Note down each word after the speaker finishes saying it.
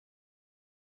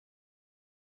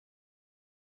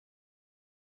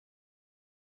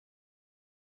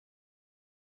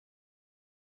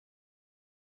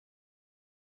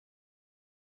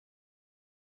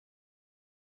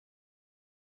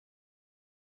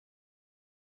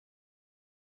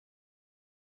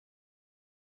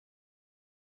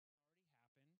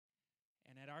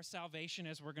our salvation,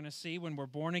 as we're going to see when we're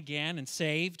born again and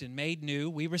saved and made new,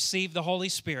 we receive the Holy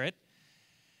Spirit.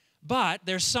 But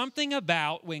there's something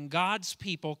about when God's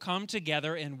people come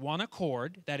together in one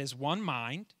accord, that is one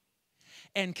mind,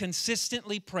 and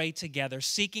consistently pray together,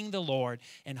 seeking the Lord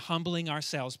and humbling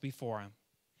ourselves before Him.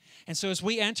 And so as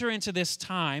we enter into this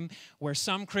time where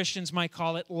some Christians might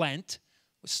call it Lent,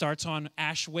 it starts on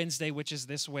Ash Wednesday, which is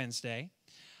this Wednesday.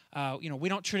 We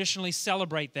don't traditionally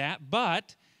celebrate that,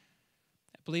 but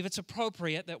I believe it's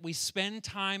appropriate that we spend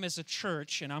time as a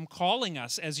church, and I'm calling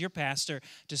us as your pastor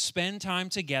to spend time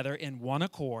together in one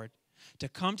accord, to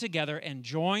come together and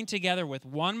join together with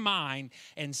one mind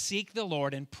and seek the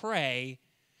Lord and pray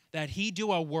that He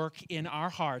do a work in our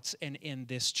hearts and in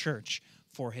this church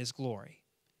for His glory.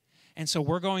 And so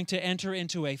we're going to enter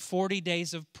into a 40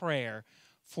 days of prayer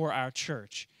for our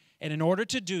church. And in order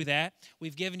to do that,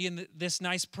 we've given you this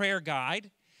nice prayer guide.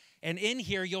 And in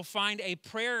here, you'll find a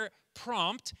prayer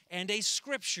prompt and a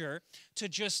scripture to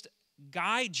just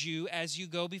guide you as you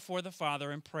go before the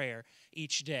Father in prayer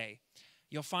each day.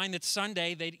 You'll find that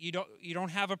Sunday, you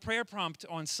don't have a prayer prompt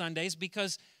on Sundays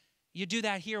because you do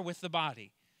that here with the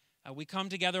body. We come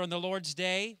together on the Lord's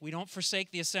Day. We don't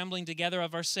forsake the assembling together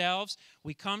of ourselves.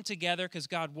 We come together because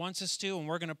God wants us to, and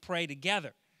we're going to pray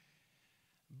together.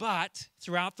 But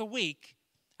throughout the week,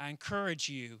 I encourage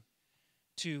you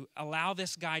to allow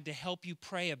this guide to help you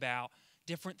pray about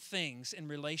different things in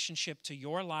relationship to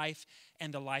your life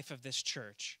and the life of this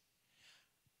church.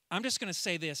 I'm just going to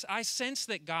say this. I sense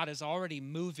that God is already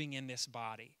moving in this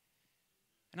body.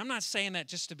 And I'm not saying that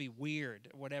just to be weird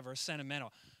or whatever,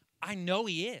 sentimental. I know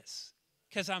He is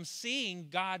because I'm seeing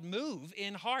God move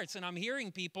in hearts, and I'm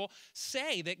hearing people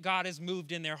say that God has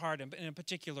moved in their heart in a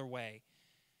particular way.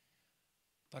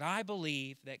 But I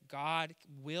believe that God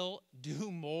will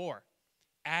do more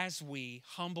as we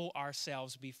humble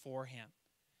ourselves before Him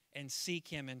and seek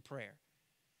Him in prayer.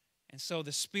 And so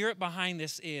the spirit behind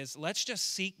this is, let's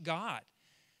just seek God.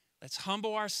 Let's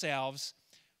humble ourselves,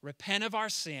 repent of our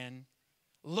sin,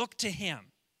 look to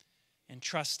Him, and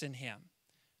trust in Him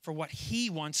for what He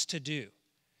wants to do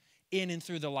in and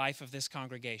through the life of this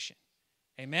congregation.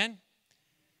 Amen?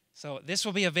 So this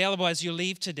will be available as you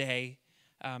leave today.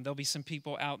 There'll be some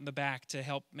people out in the back to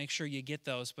help make sure you get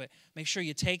those. But make sure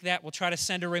you take that. We'll try to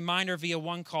send a reminder via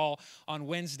one call on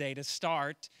Wednesday to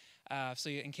start,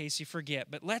 in case you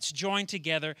forget. But let's join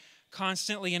together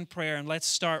constantly in prayer, and let's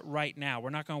start right now.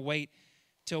 We're not going to wait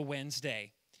till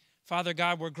Wednesday. Father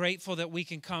God, we're grateful that we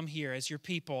can come here as your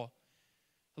people.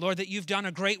 Lord, that you've done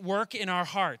a great work in our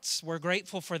hearts. We're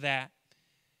grateful for that.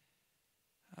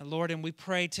 Lord, and we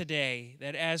pray today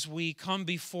that as we come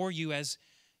before you as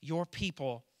your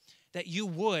people, that you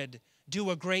would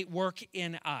do a great work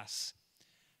in us.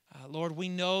 Lord, we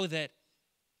know that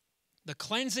the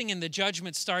cleansing and the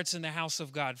judgment starts in the house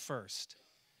of God first.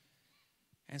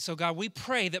 And so, God, we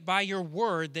pray that by your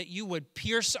word that you would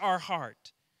pierce our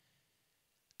heart,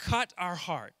 cut our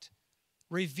heart,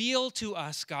 reveal to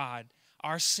us, God,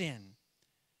 our sin,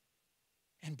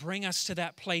 and bring us to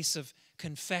that place of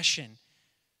confession,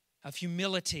 of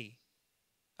humility,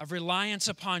 of reliance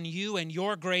upon you and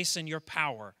your grace and your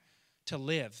power to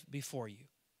live before you.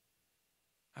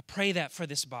 I pray that for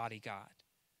this body, God,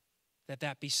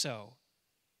 that be so.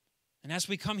 And as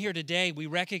we come here today, we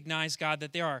recognize, God,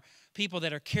 that there are people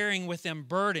that are carrying with them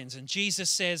burdens, and Jesus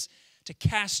says to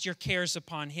cast your cares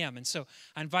upon Him. And so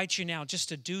I invite you now just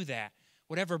to do that.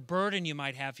 Whatever burden you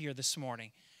might have here this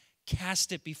morning,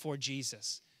 cast it before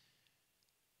Jesus.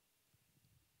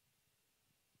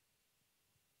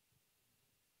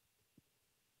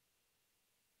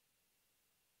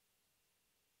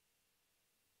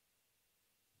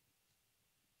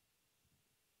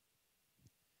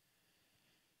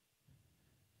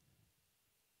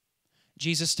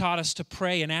 Jesus taught us to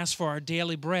pray and ask for our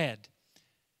daily bread.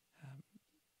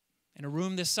 In a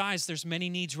room this size, there's many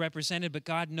needs represented, but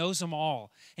God knows them all,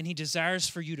 and He desires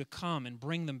for you to come and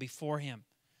bring them before Him.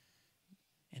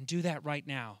 And do that right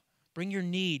now. Bring your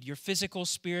need, your physical,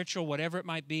 spiritual, whatever it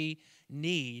might be,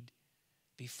 need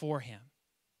before Him.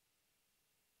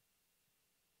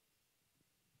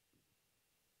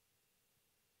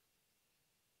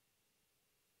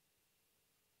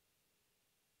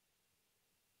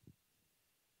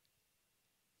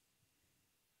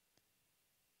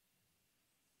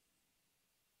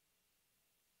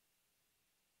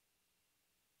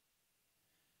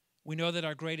 We know that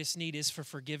our greatest need is for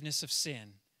forgiveness of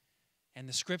sin. And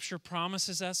the Scripture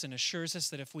promises us and assures us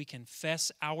that if we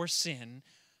confess our sin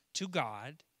to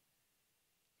God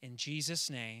in Jesus'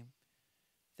 name,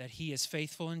 that He is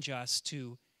faithful and just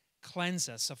to cleanse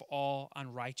us of all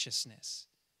unrighteousness.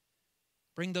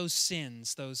 Bring those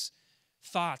sins, those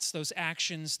thoughts, those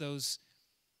actions, those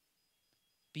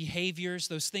behaviors,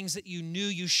 those things that you knew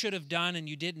you should have done and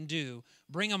you didn't do,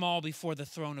 bring them all before the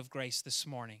throne of grace this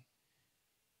morning.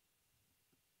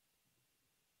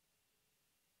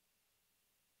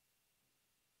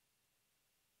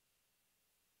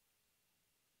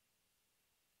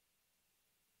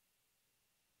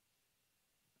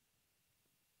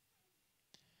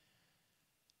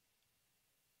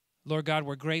 Lord God,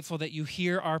 we're grateful that you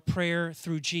hear our prayer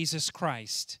through Jesus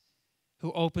Christ,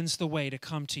 who opens the way to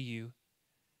come to you.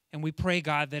 And we pray,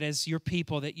 God, that as your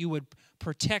people, that you would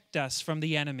protect us from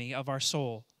the enemy of our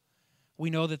soul. We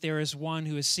know that there is one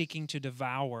who is seeking to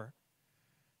devour.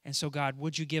 And so, God,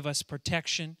 would you give us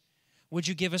protection? Would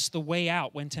you give us the way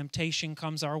out when temptation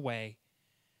comes our way?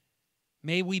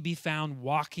 May we be found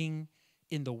walking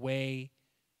in the way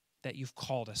that you've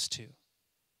called us to.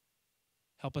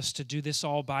 Help us to do this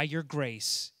all by your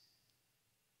grace.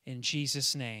 In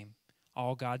Jesus' name,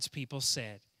 all God's people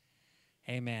said,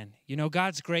 amen. You know,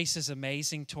 God's grace is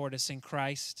amazing toward us in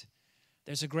Christ.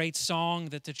 There's a great song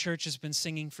that the church has been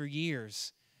singing for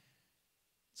years.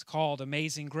 It's called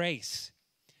Amazing Grace.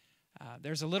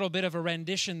 There's a little bit of a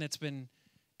rendition that's been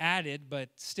added, but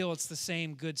still it's the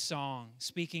same good song,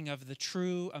 speaking of the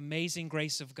true, amazing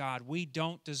grace of God. We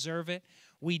don't deserve it.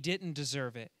 We didn't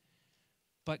deserve it.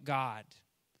 But God,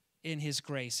 in his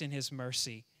grace, in his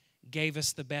mercy, gave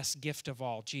us the best gift of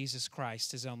all, Jesus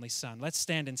Christ, his only Son. Let's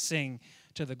stand and sing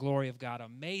to the glory of God.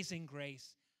 Amazing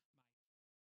grace.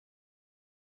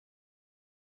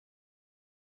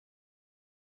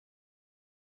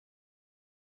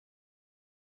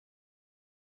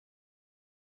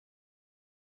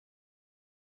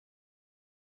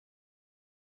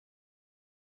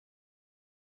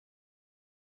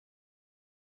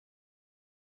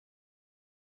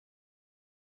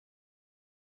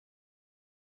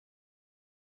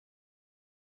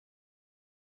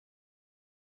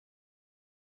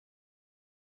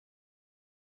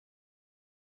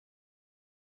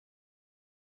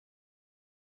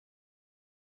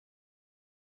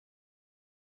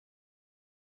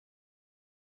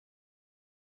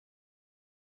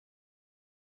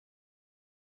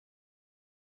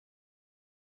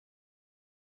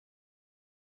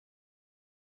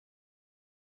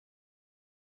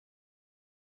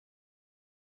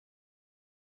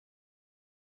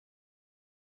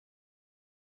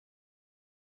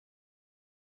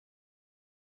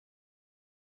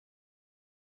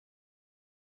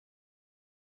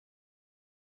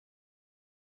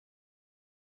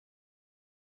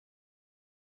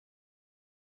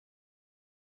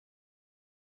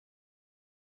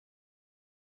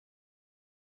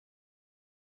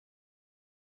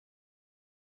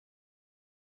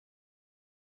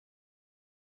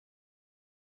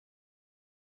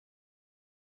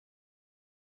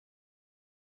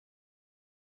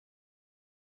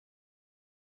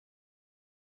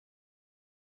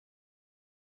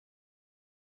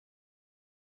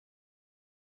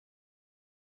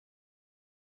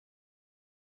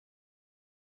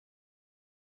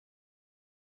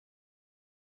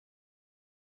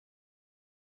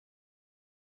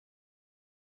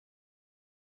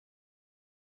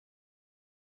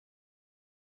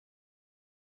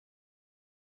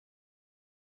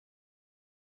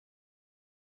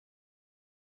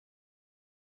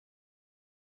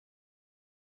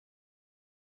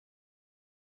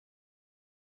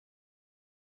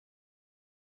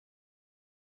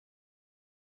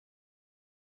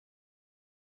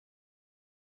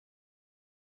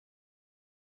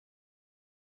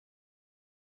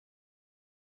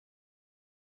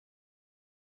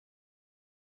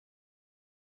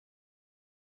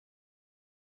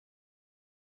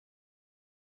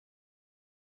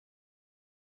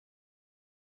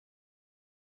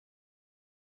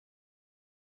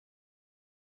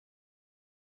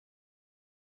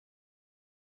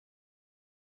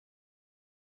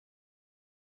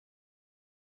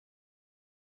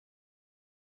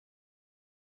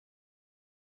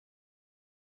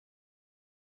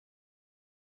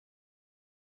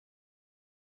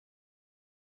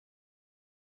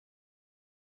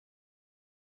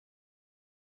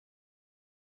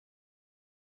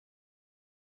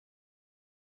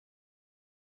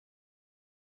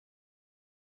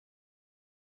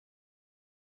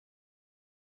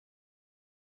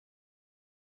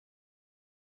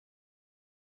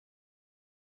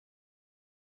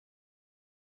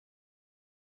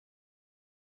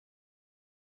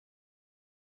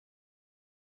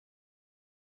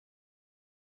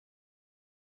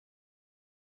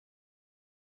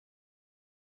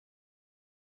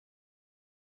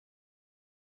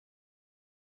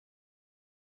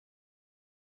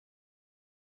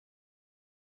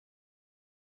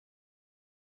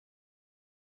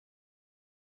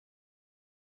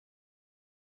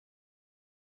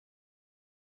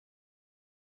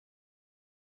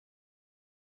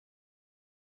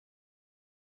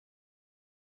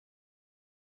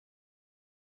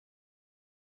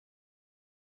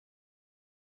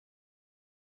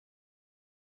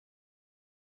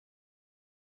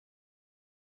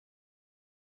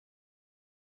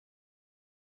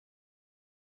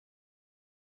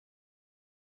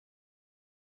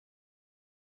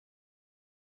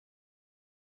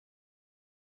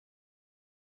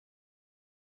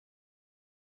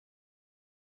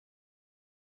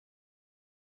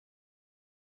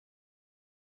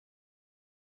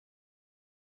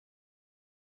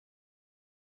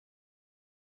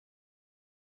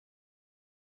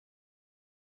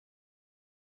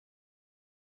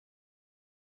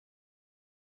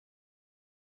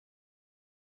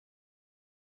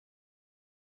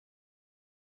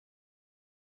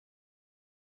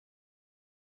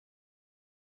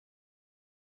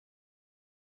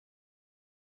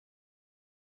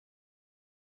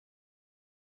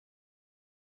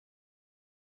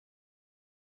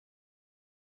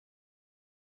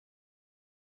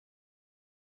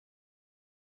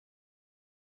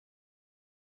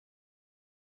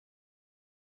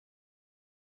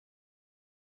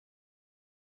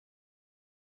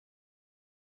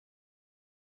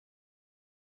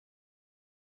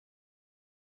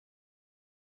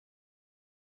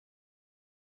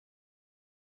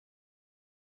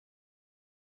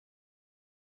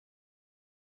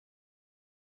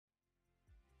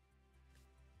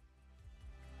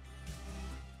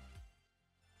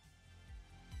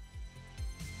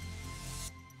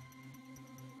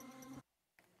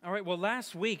 All right, well,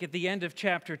 last week at the end of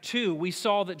chapter 2, we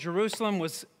saw that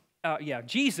Jesus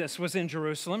was in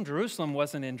Jerusalem. Jerusalem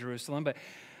wasn't in Jerusalem, but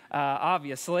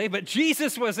obviously. But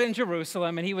Jesus was in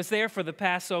Jerusalem, and he was there for the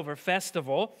Passover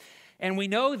festival. And we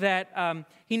know that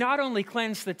he not only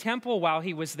cleansed the temple while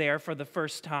he was there for the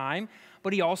first time,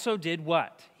 but he also did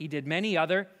what? He did many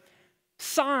other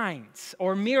signs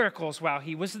or miracles while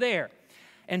he was there.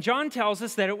 And John tells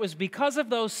us that it was because of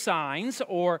those signs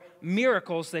or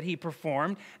miracles that he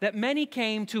performed that many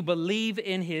came to believe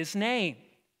in his name.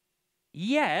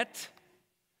 Yet,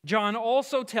 John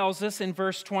also tells us in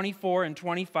verse 24 and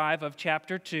 25 of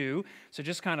chapter 2, so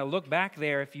just kind of look back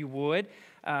there if you would,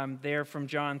 there from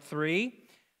John 3.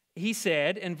 He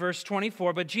said in verse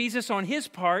 24, "But Jesus on his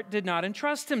part did not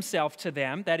entrust himself to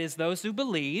them," that is, those who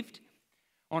believed,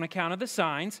 on account of the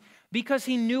signs, because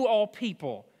he knew all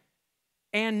people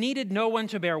and needed no one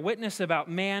to bear witness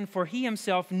about man, for he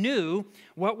himself knew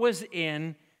what was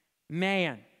in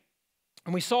man.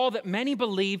 And we saw that many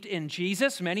believed in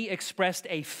Jesus, many expressed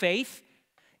a faith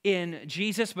in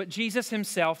Jesus, but Jesus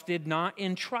himself did not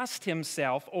entrust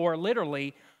himself or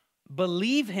literally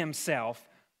believe himself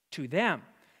to them.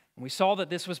 And we saw that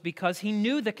this was because he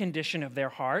knew the condition of their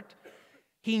heart.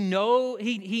 He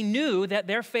knew that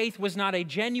their faith was not a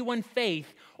genuine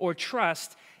faith or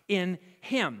trust in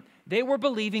him. They were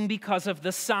believing because of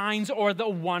the signs or the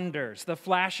wonders, the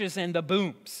flashes and the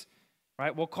booms,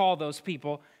 right? We'll call those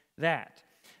people that.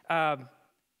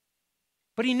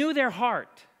 But he knew their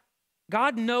heart.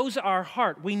 God knows our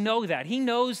heart. We know that. He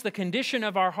knows the condition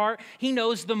of our heart. He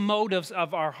knows the motives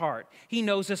of our heart. He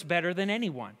knows us better than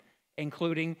anyone,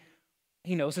 including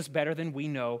he knows us better than we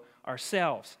know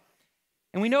ourselves.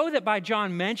 And we know that by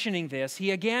John mentioning this,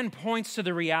 he again points to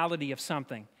the reality of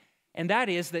something, and that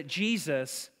is that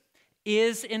Jesus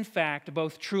is, in fact,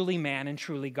 both truly man and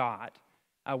truly God.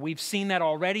 We've seen that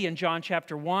already in John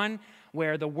chapter 1,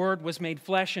 where the Word was made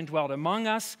flesh and dwelt among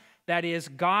us. That is,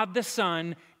 God the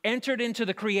Son entered into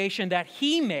the creation that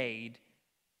he made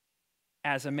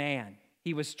as a man.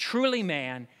 He was truly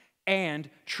man and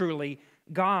truly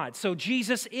God. So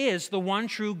Jesus is the one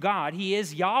true God. He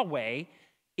is Yahweh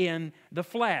in the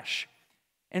flesh.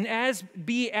 And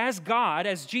as God,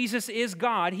 as Jesus is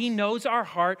God, he knows our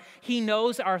heart, he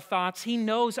knows our thoughts, he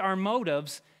knows our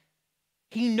motives.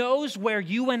 He knows where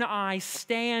you and I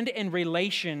stand in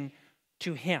relation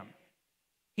to him.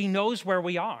 He knows where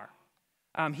we are.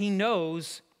 He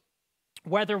knows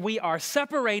whether we are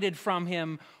separated from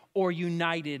him or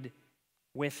united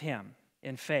with him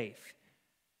in faith.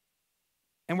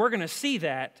 And we're going to see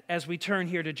that as we turn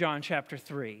here to John chapter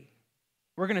 3.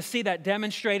 We're going to see that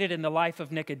demonstrated in the life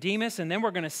of Nicodemus, and then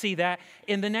we're going to see that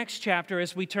in the next chapter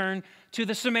as we turn to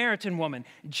the Samaritan woman.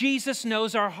 Jesus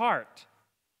knows our heart.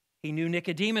 He knew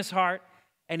Nicodemus' heart,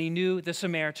 and he knew the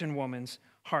Samaritan woman's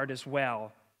heart as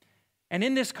well. And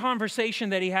in this conversation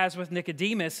that he has with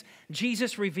Nicodemus,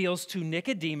 Jesus reveals to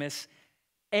Nicodemus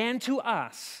and to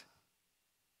us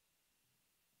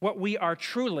what we are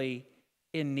truly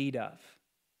in need of.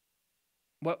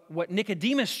 What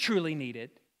Nicodemus truly needed,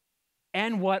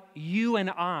 and what you and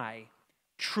I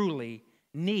truly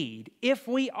need if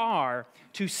we are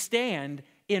to stand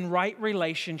in right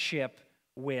relationship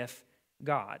with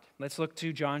God. Let's look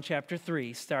to John chapter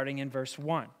 3, starting in verse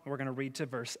 1. We're going to read to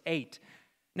verse 8.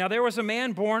 "Now there was a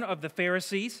man born of the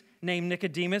Pharisees named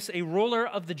Nicodemus, a ruler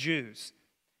of the Jews.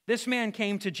 This man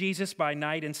came to Jesus by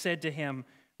night and said to him,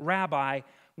 'Rabbi,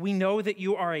 we know that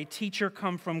you are a teacher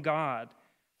come from God,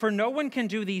 for no one can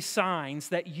do these signs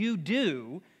that you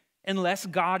do unless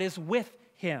God is with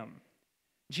him.'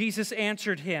 Jesus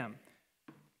answered him,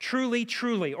 'Truly,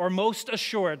 truly,' or most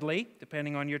assuredly,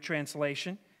 depending on your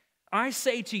translation, 'I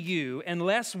say to you,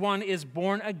 unless one is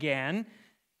born again,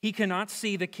 he cannot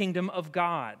see the kingdom of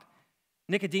God.'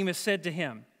 Nicodemus said to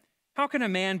him, 'How can a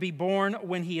man be born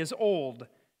when he is old?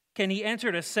 Can he enter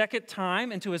a second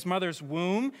time into his mother's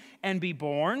womb and be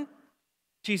born?'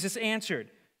 Jesus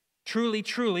answered, 'Truly,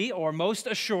 truly,' or most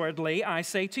assuredly, I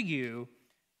say to you,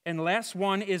 unless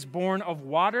one is born of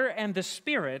water and the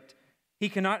Spirit, he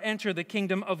cannot enter the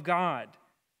kingdom of God.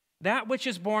 That which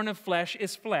is born of flesh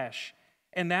is flesh,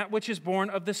 and that which is born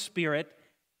of the Spirit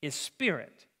is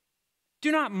spirit.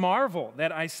 Do not marvel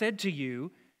that I said to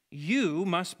you, you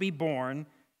must be born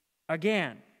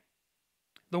again.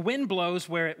 The wind blows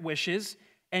where it wishes,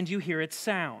 and you hear its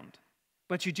sound,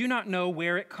 but you do not know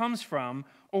where it comes from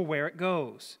or where it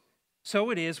goes.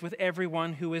 So it is with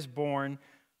everyone who is born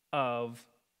of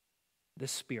the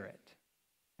Spirit.'"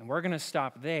 And we're going to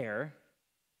stop there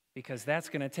because that's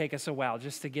going to take us a while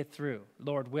just to get through,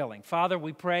 Lord willing. Father,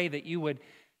 we pray that you would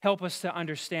help us to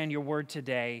understand your word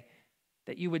today,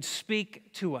 that you would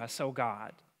speak to us, O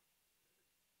God,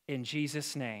 In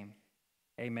Jesus' name,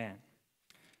 amen.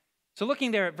 So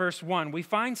looking there at verse 1, we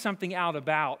find something out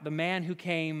about the man who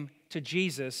came to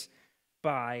Jesus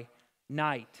by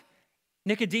night.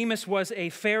 Nicodemus was a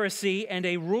Pharisee and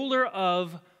a ruler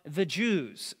of the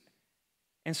Jews.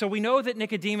 And so we know that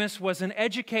Nicodemus was an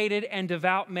educated and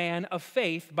devout man of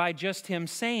faith by just him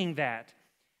saying that.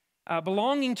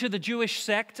 Belonging to the Jewish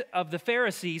sect of the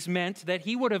Pharisees meant that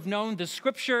he would have known the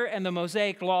Scripture and the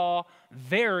Mosaic Law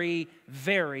very,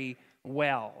 very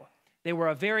well. They were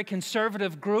a very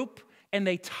conservative group, and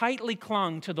they tightly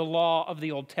clung to the law of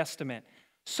the Old Testament.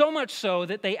 So much so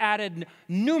that they added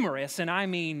numerous, and I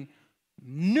mean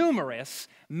numerous,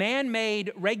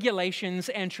 man-made regulations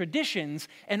and traditions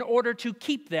in order to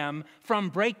keep them from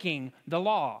breaking the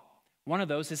law. One of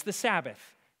those is the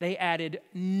Sabbath. They added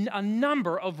a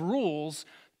number of rules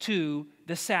to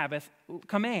the Sabbath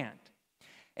command.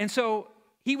 And so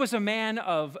he was a man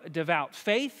of devout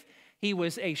faith. He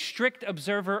was a strict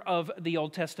observer of the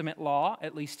Old Testament law,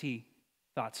 at least he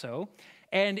thought so,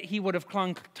 and he would have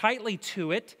clung tightly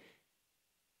to it.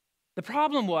 The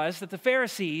problem was that the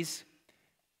Pharisees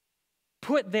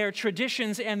put their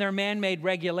traditions and their man-made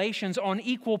regulations on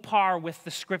equal par with the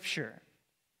Scripture.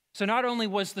 So not only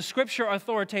was the Scripture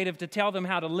authoritative to tell them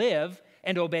how to live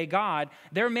and obey God,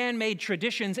 their man-made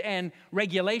traditions and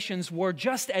regulations were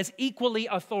just as equally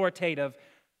authoritative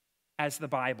as the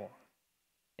Bible.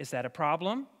 Is that a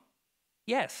problem?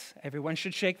 Yes, everyone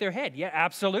should shake their head. Yeah,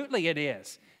 absolutely it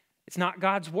is. It's not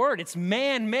God's word, it's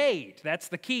man-made. That's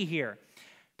the key here.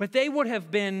 But they would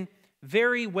have been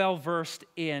very well versed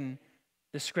in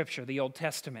the Scripture, the Old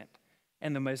Testament,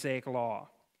 and the Mosaic Law.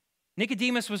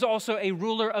 Nicodemus was also a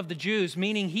ruler of the Jews,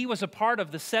 meaning he was a part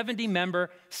of the 70-member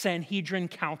Sanhedrin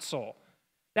Council.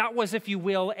 That was, if you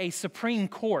will, a Supreme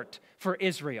Court for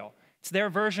Israel. It's their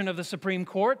version of the Supreme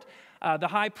Court. The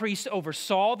high priest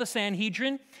oversaw the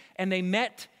Sanhedrin, and they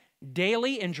met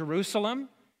daily in Jerusalem,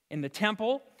 in the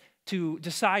temple, to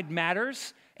decide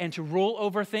matters and to rule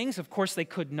over things. Of course, they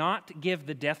could not give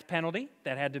the death penalty.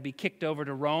 That had to be kicked over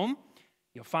to Rome.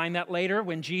 You'll find that later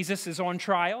when Jesus is on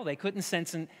trial. They couldn't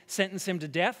sentence him to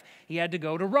death. He had to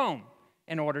go to Rome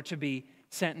in order to be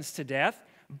sentenced to death.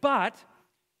 But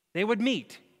they would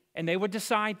meet and they would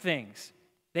decide things.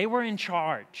 They were in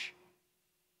charge.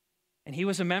 And he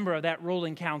was a member of that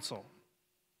ruling council.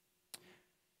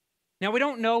 Now, we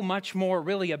don't know much more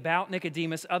really about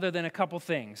Nicodemus other than a couple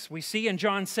things. We see in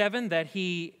John 7 that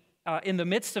he, in the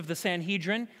midst of the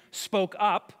Sanhedrin, spoke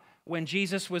up when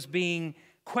Jesus was being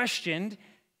questioned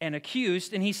and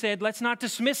accused, and he said, let's not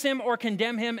dismiss him or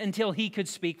condemn him until he could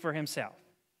speak for himself.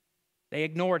 They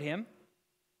ignored him,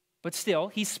 but still,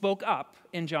 he spoke up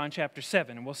in John chapter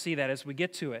 7, and we'll see that as we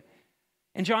get to it.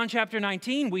 In John chapter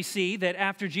 19, we see that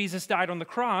after Jesus died on the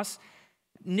cross,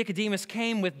 Nicodemus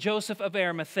came with Joseph of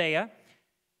Arimathea,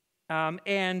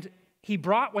 and he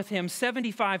brought with him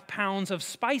 75 pounds of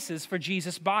spices for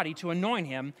Jesus' body to anoint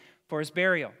him for his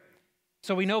burial.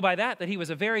 So we know by that he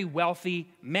was a very wealthy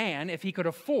man if he could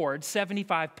afford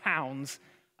 75 pounds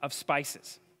of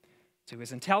spices. So he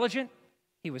was intelligent,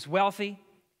 he was wealthy,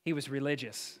 he was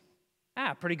religious.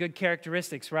 Pretty good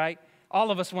characteristics, right?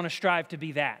 All of us want to strive to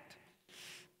be that.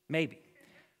 Maybe.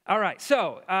 All right,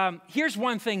 so here's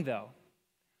one thing, though.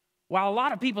 While a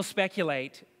lot of people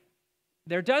speculate,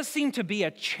 there does seem to be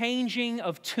a changing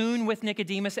of tune with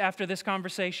Nicodemus after this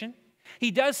conversation.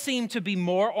 He does seem to be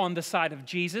more on the side of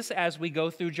Jesus as we go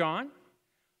through John,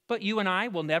 but you and I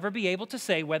will never be able to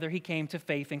say whether he came to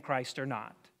faith in Christ or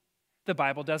not. The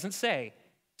Bible doesn't say.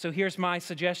 So here's my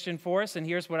suggestion for us, and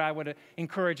here's what I would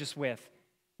encourage us with.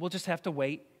 We'll just have to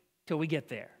wait till we get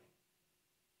there.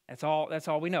 That's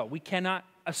all we know. We cannot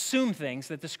assume things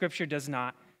that the Scripture does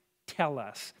not tell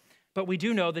us. But we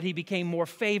do know that he became more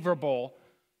favorable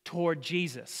toward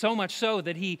Jesus, so much so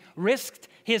that he risked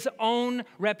his own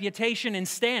reputation and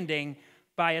standing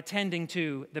by attending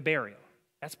to the burial.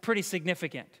 That's pretty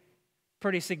significant,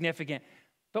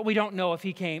 But we don't know if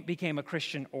he became a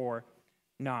Christian or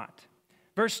not.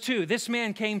 Verse 2, this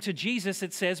man came to Jesus,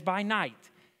 it says, by night.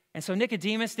 And so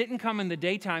Nicodemus didn't come in the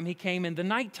daytime, he came in the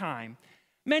nighttime.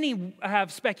 Many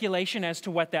have speculation as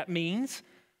to what that means.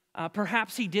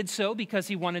 Perhaps he did so because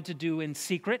he wanted to do in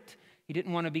secret. He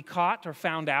didn't want to be caught or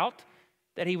found out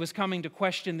that he was coming to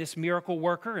question this miracle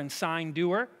worker and sign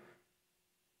doer.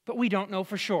 But we don't know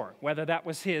for sure whether that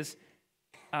was his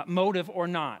motive or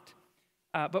not.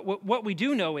 But what we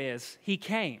do know is he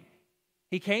came.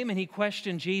 He came and he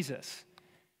questioned Jesus.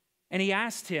 And he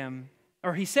asked him,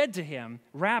 or he said to him,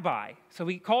 Rabbi. So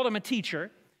he called him a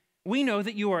teacher. We know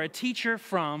that you are a teacher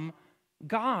from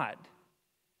God.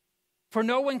 For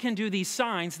no one can do these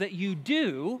signs that you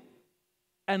do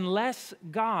unless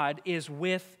God is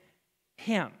with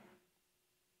him.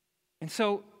 And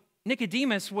so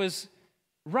Nicodemus was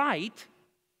right.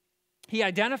 He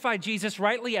identified Jesus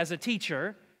rightly as a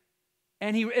teacher,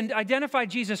 and he identified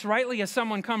Jesus rightly as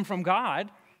someone come from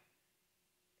God.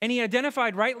 And he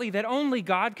identified rightly that only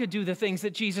God could do the things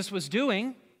that Jesus was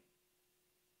doing.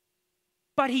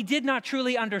 But he did not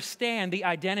truly understand the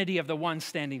identity of the one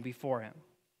standing before him.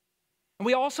 And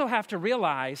we also have to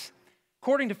realize,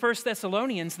 according to 1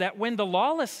 Thessalonians, that when the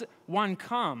lawless one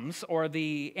comes, or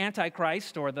the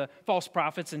Antichrist, or the false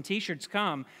prophets and t-shirts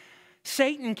come,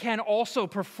 Satan can also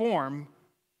perform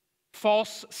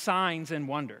false signs and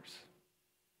wonders.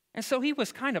 And so he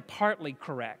was kind of partly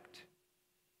correct.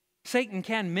 Satan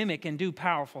can mimic and do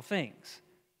powerful things,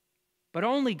 but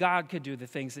only God could do the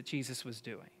things that Jesus was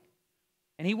doing.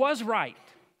 And he was right,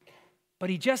 but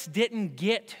he just didn't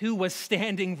get who was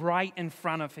standing right in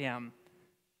front of him.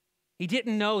 He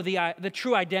didn't know the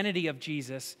true identity of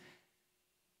Jesus,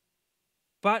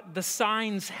 but the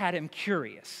signs had him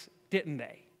curious, didn't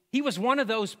they? He was one of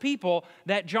those people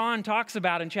that John talks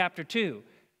about in chapter 2.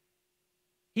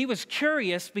 He was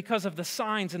curious because of the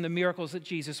signs and the miracles that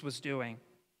Jesus was doing.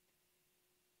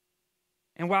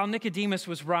 And while Nicodemus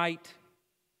was right,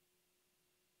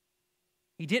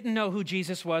 he didn't know who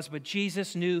Jesus was, but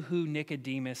Jesus knew who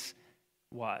Nicodemus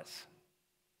was.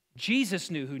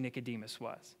 Jesus knew who Nicodemus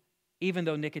was, even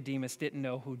though Nicodemus didn't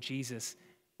know who Jesus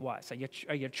was.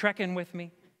 Are you trekking with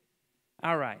me?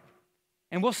 All right.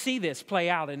 And we'll see this play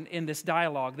out in this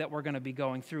dialogue that we're going to be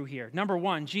going through here. Number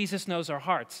one, Jesus knows our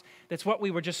hearts. That's what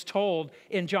we were just told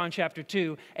in John chapter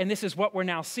 2, and this is what we're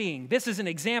now seeing. This is an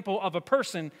example of a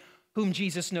person whom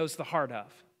Jesus knows the heart of,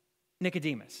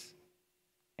 Nicodemus.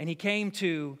 And he came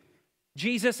to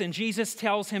Jesus, and Jesus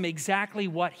tells him exactly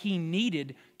what he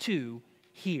needed to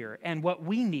hear and what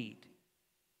we need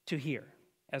to hear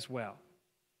as well.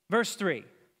 Verse 3.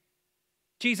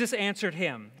 Jesus answered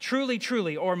him, "Truly,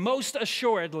 truly, or most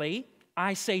assuredly,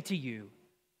 I say to you."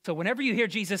 So whenever you hear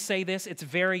Jesus say this, it's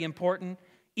very important.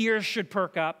 Ears should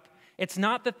perk up. It's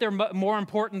not that they're more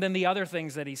important than the other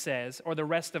things that he says or the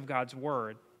rest of God's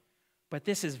word, but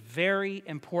this is very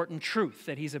important truth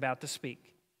that he's about to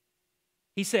speak.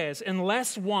 He says,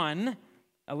 unless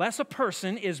a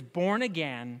person is born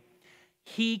again,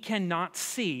 he cannot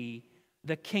see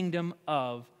the kingdom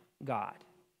of God.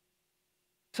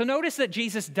 So notice that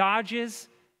Jesus dodges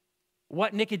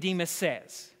what Nicodemus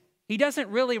says. He doesn't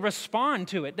really respond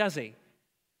to it, does he?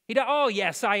 Oh,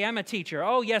 yes, I am a teacher.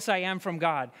 Oh, yes, I am from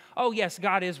God. Oh, yes,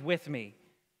 God is with me.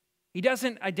 He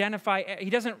doesn't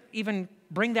even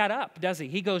bring that up, does he?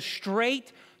 He goes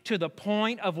straight to the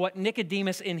point of what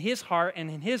Nicodemus in his heart and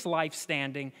in his life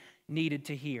standing needed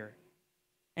to hear.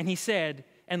 And he said,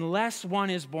 unless one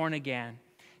is born again,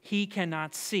 he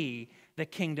cannot see the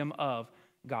kingdom of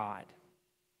God.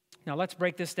 Now, let's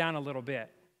break this down a little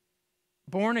bit.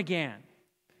 Born again.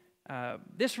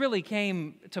 This really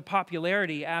came to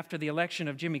popularity after the election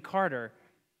of Jimmy Carter,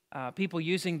 people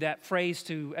using that phrase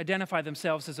to identify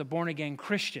themselves as a born-again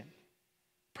Christian.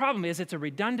 Problem is, it's a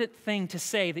redundant thing to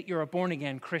say that you're a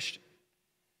born-again Christian.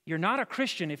 You're not a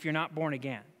Christian if you're not born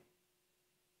again.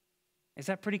 Is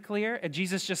that pretty clear?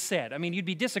 Jesus just said. I mean, you'd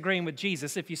be disagreeing with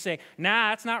Jesus if you say,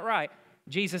 nah, that's not right.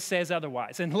 Jesus says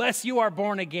otherwise. Unless you are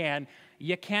born again,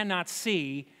 you cannot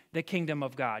see the kingdom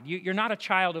of God. You're not a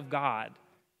child of God,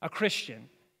 a Christian,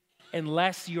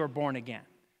 unless you're born again.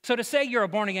 So to say you're a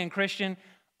born-again Christian,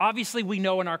 obviously we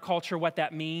know in our culture what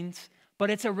that means, but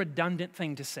it's a redundant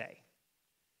thing to say.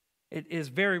 It is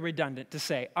very redundant to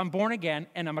say, I'm born again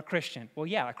and I'm a Christian. Well,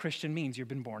 yeah, a Christian means you've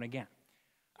been born again.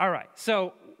 All right,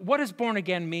 so what does born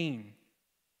again mean?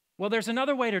 Well, there's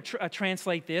another way to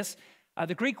translate this.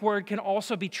 The Greek word can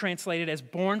also be translated as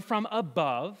born from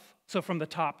above, so from the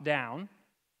top down.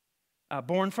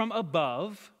 Born from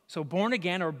above, so born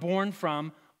again or born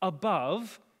from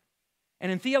above.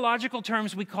 And in theological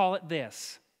terms, we call it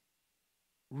this: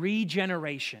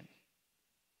 regeneration.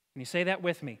 Can you say that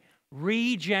with me?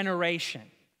 Regeneration.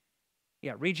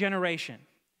 Yeah, regeneration.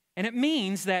 And it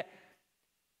means that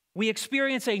we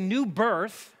experience a new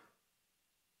birth.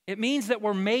 It means that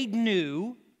we're made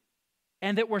new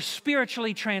and that we're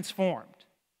spiritually transformed.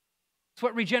 That's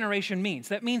what regeneration means.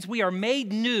 That means we are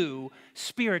made new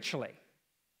spiritually.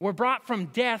 We're brought from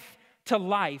death to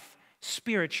life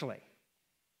spiritually.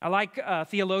 I like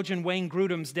theologian Wayne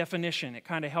Grudem's definition. It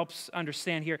kind of helps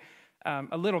understand here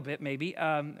a little bit maybe.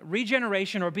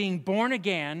 Regeneration, or being born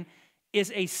again,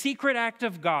 is a secret act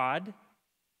of God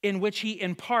in which he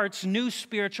imparts new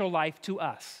spiritual life to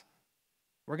us.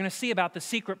 We're going to see about the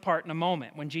secret part in a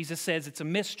moment when Jesus says it's a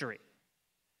mystery.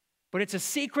 but it's a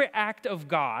secret act of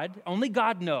God, only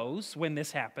God knows when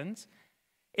this happens,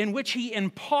 in which he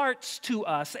imparts to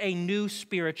us a new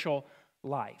spiritual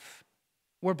life.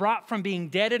 We're brought from being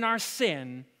dead in our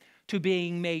sin to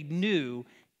being made new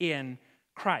in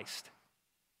Christ.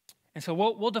 And so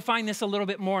we'll define this a little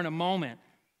bit more in a moment,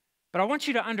 but I want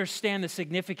you to understand the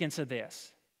significance of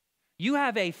this. You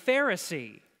have a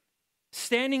Pharisee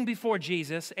standing before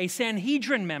Jesus, a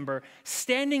Sanhedrin member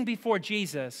standing before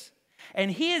Jesus,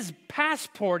 and his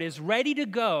passport is ready to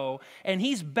go, and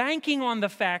he's banking on the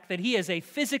fact that he is a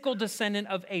physical descendant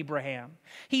of Abraham.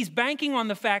 He's banking on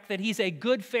the fact that he's a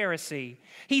good Pharisee.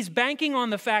 He's banking on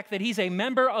the fact that he's a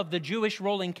member of the Jewish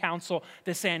ruling council,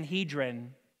 the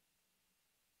Sanhedrin.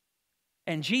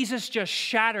 And Jesus just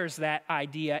shatters that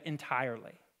idea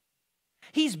entirely.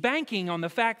 He's banking on the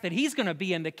fact that he's going to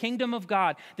be in the kingdom of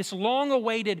God, this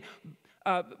long-awaited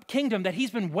kingdom that he's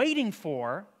been waiting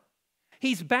for.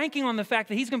 He's banking on the fact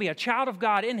that he's going to be a child of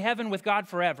God in heaven with God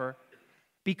forever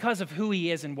because of who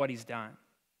he is and what he's done.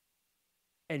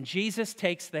 And Jesus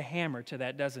takes the hammer to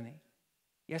that, doesn't he?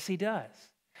 Yes, he does.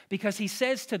 Because he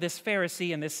says to this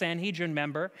Pharisee and this Sanhedrin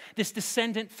member, this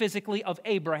descendant physically of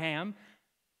Abraham,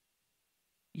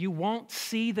 you won't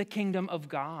see the kingdom of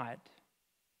God.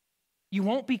 You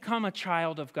won't become a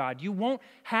child of God. You won't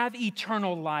have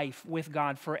eternal life with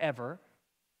God forever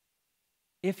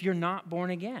if you're not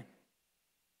born again.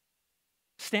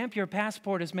 Stamp your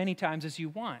passport as many times as you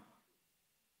want.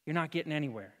 You're not getting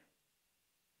anywhere.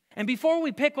 And before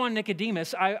we pick on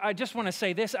Nicodemus, I just want to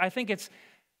say this. I think it's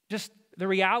just the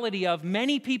reality of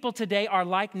many people today are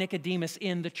like Nicodemus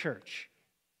in the church.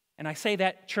 And I say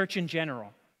that church in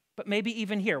general. But maybe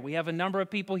even here, we have a number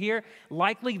of people here.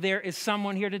 Likely there is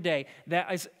someone here today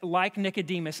that is like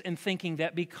Nicodemus in thinking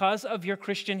that because of your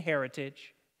Christian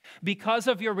heritage, because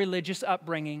of your religious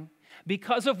upbringing,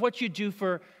 because of what you do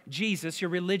for Jesus, your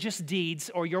religious deeds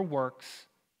or your works,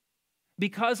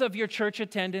 because of your church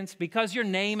attendance, because your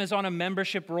name is on a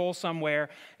membership roll somewhere,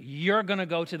 you're going to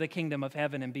go to the kingdom of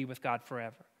heaven and be with God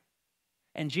forever.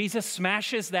 And Jesus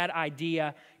smashes that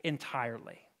idea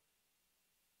entirely.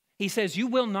 He says, you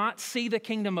will not see the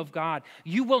kingdom of God.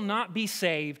 You will not be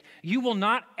saved. You will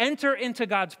not enter into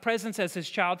God's presence as his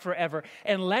child forever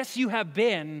unless you have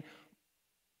been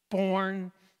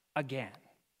born again.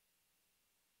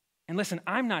 And listen,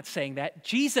 I'm not saying that.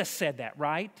 Jesus said that,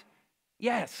 right?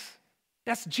 Yes,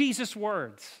 that's Jesus'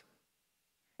 words.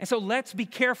 And so let's be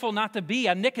careful not to be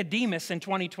a Nicodemus in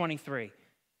 2023,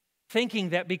 thinking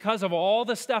that because of all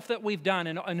the stuff that we've done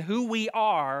and who we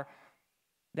are,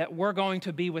 that we're going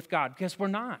to be with God, because we're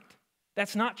not.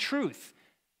 That's not truth.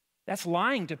 That's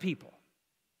lying to people.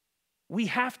 We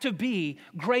have to be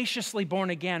graciously born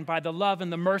again by the love and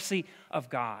the mercy of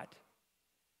God.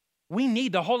 We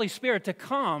need the Holy Spirit to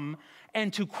come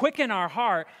and to quicken our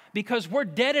heart because we're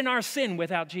dead in our sin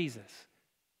without Jesus.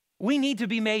 We need to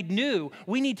be made new.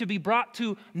 We need to be brought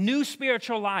to new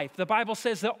spiritual life. The Bible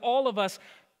says that all of us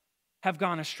have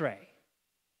gone astray.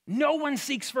 No one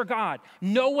seeks for God.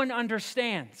 No one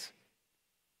understands.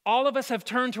 All of us have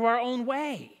turned to our own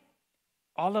way.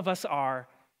 All of us are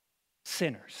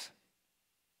sinners.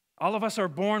 All of us are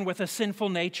born with a sinful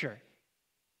nature.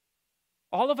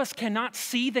 All of us cannot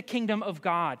see the kingdom of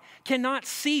God, cannot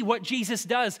see what Jesus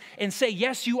does and say,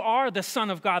 yes, you are the Son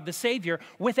of God, the Savior,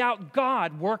 without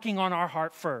God working on our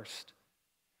heart first.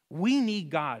 We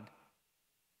need God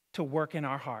to work in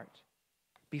our heart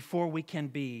before we can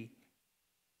be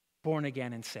born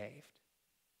again and saved.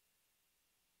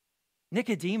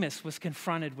 Nicodemus was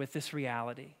confronted with this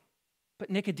reality. But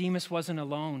Nicodemus wasn't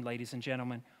alone, ladies and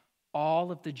gentlemen.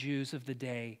 All of the Jews of the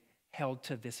day held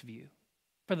to this view,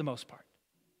 for the most part.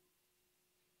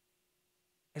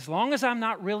 As long as I'm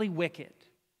not really wicked,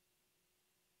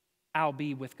 I'll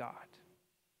be with God.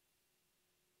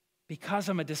 Because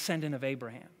I'm a descendant of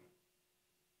Abraham.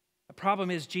 The problem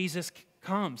is Jesus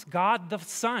comes. God the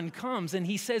Son comes and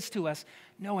he says to us,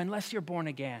 no, unless you're born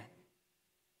again,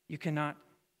 you cannot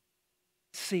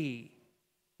see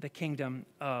the kingdom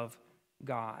of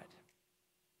God.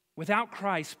 Without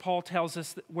Christ, Paul tells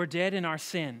us that we're dead in our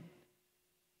sin.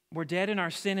 We're dead in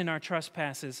our sin and our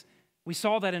trespasses. We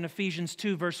saw that in Ephesians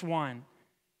 2, verse 1.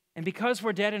 And because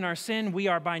we're dead in our sin, we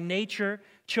are by nature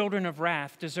children of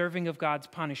wrath, deserving of God's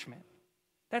punishment.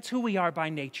 That's who we are by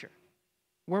nature.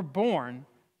 We're born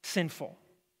sinful.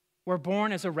 We're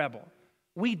born as a rebel.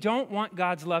 We don't want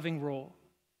God's loving rule.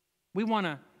 We want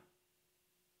to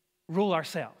rule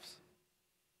ourselves.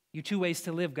 You 2 ways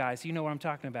to live, guys. You know what I'm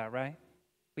talking about, right?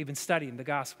 We've been studying the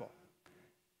gospel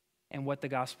and what the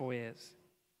gospel is.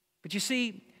 But you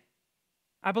see,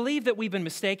 I believe that we've been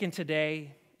mistaken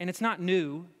today, and it's not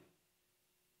new,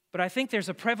 But I think there's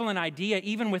a prevalent idea,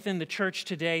 even within the church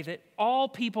today, that all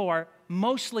people are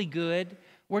mostly good.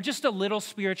 We're just a little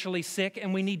spiritually sick,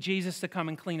 and we need Jesus to come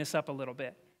and clean us up a little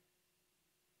bit.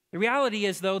 The reality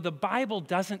is, though, the Bible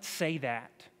doesn't say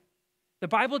that. The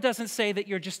Bible doesn't say that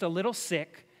you're just a little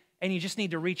sick and you just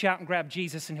need to reach out and grab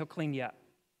Jesus and he'll clean you up.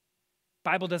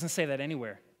 The Bible doesn't say that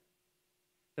anywhere.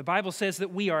 The Bible says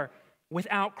that we are,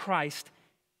 without Christ,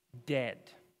 dead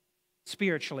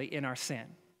spiritually in our sin.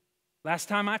 Last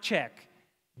time I checked,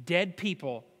 dead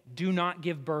people do not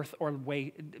give birth or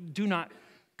do not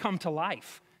come to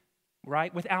life,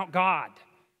 right? Without God.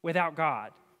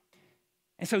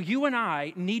 And so you and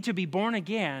I need to be born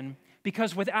again,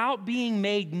 because without being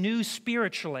made new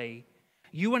spiritually,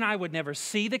 you and I would never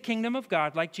see the kingdom of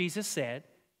God, like Jesus said.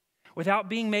 Without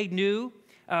being made new,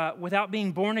 without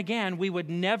being born again, we would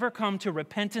never come to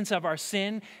repentance of our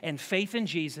sin and faith in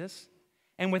Jesus.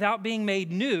 And without being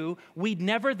made new, we'd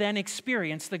never then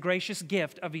experience the gracious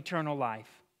gift of eternal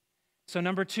life. So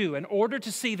number 2, in order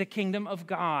to see the kingdom of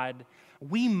God,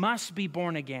 we must be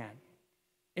born again.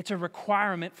 It's a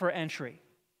requirement for entry.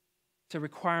 It's a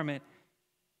requirement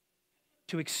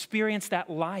to experience that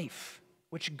life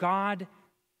which God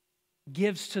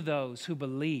gives to those who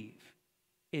believe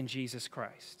in Jesus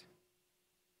Christ.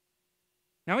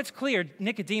 Now it's clear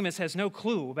Nicodemus has no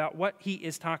clue about what he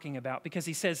is talking about, because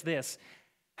he says this: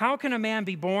 how can a man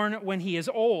be born when he is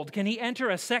old? Can he enter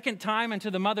a second time into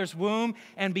the mother's womb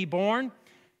and be born?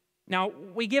 Now,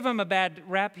 we give him a bad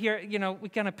rap here. You know, we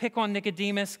kind of pick on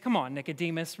Nicodemus. Come on,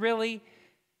 Nicodemus, really?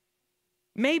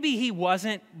 Maybe he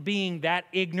wasn't being that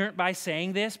ignorant by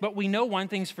saying this, but we know one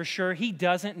thing's for sure: he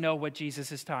doesn't know what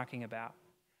Jesus is talking about.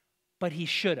 But he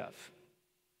should have.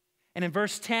 And in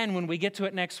verse 10, when we get to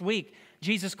it next week,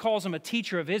 Jesus calls him a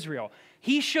teacher of Israel.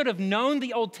 He should have known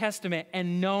the Old Testament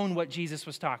and known what Jesus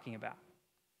was talking about.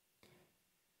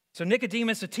 So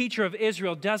Nicodemus, a teacher of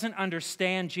Israel, doesn't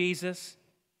understand Jesus.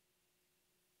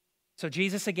 So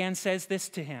Jesus again says this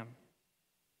to him.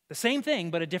 The same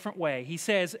thing, but a different way. He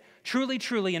says, truly,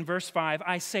 truly, in verse 5,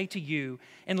 I say to you,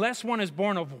 unless one is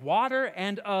born of water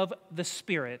and of the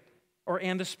Spirit,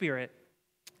 and the Spirit,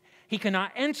 he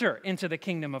cannot enter into the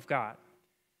kingdom of God.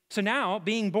 So now,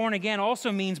 being born again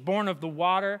also means born of the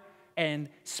water and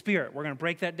Spirit. We're going to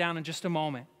break that down in just a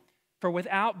moment. For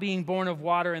without being born of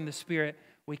water and the Spirit,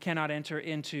 we cannot enter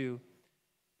into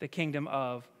the kingdom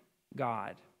of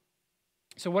God.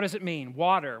 So what does it mean?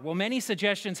 Water. Well, many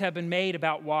suggestions have been made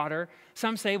about water.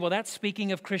 Some say, well, that's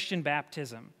speaking of Christian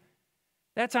baptism.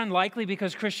 That's unlikely,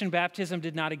 because Christian baptism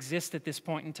did not exist at this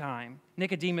point in time.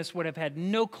 Nicodemus would have had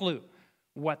no clue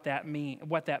what that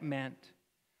meant.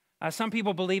 Some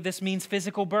people believe this means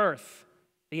physical birth,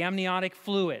 the amniotic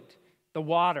fluid, the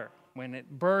water. When it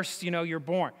bursts, you're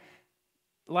born.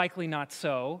 Likely not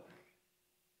so.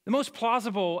 The most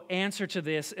plausible answer to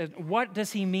this is, what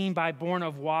does he mean by born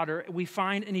of water? We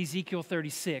find in Ezekiel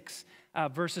 36,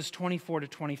 verses 24 to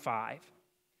 25.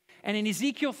 And in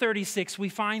Ezekiel 36, we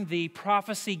find the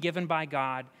prophecy given by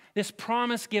God, this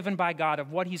promise given by God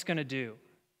of what he's going to do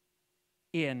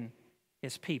in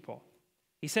his people.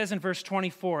 He says in verse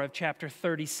 24 of chapter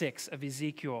 36 of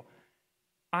Ezekiel,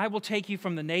 I will take you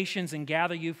from the nations and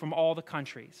gather you from all the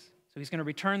countries. So he's going to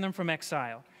return them from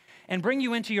exile and bring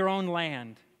you into your own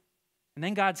land. And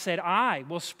then God said, I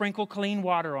will sprinkle clean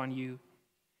water on you,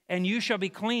 and you shall be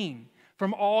clean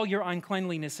from all your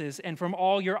uncleanlinesses, and from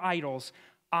all your idols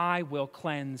I will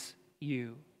cleanse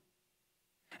you.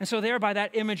 And so there, by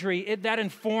that imagery, that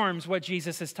informs what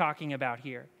Jesus is talking about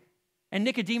here. And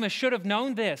Nicodemus should have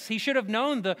known this. He should have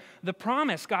known the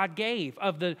promise God gave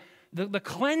of the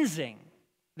cleansing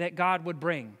that God would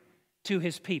bring to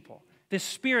his people, this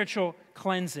spiritual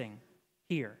cleansing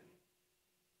here.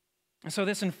 And so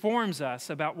this informs us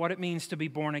about what it means to be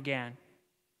born again.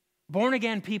 Born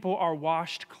again people are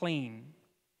washed clean.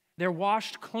 They're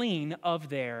washed clean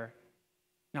of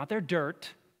not their dirt,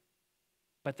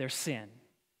 but their sin.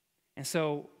 And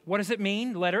so what does it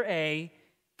mean? Letter A,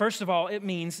 first of all, it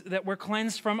means that we're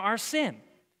cleansed from our sin.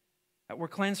 That we're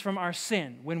cleansed from our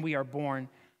sin when we are born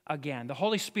again. The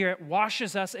Holy Spirit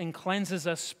washes us and cleanses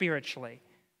us spiritually.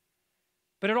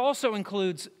 But it also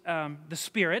includes the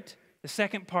Spirit. The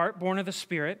second part, born of the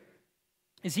Spirit.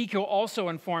 Ezekiel also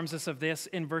informs us of this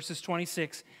in verses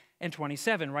 26 and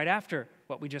 27, right after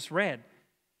what we just read.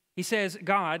 He says,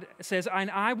 God says,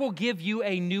 and I will give you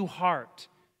a new heart,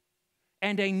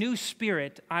 and a new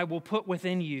spirit I will put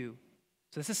within you.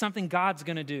 So this is something God's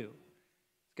going to do.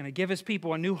 He's going to give his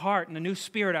people a new heart, and a new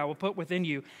spirit I will put within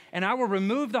you. And I will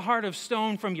remove the heart of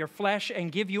stone from your flesh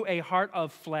and give you a heart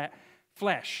of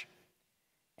flesh.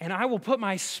 And I will put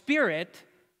my spirit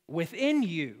within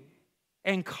you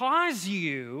and cause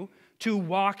you to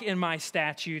walk in my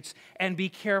statutes and be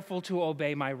careful to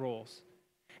obey my rules.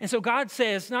 And so God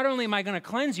says, not only am I going to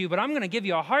cleanse you, but I'm going to give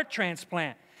you a heart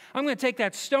transplant. I'm going to take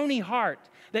that stony heart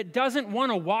that doesn't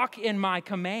want to walk in my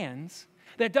commands,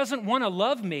 that doesn't want to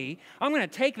love me. I'm going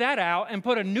to take that out and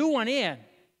put a new one in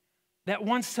that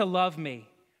wants to love me,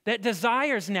 that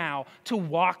desires now to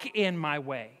walk in my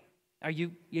way. Are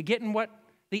you getting what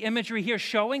the imagery here is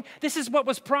showing? This is what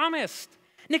was promised.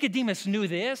 Nicodemus knew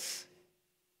this,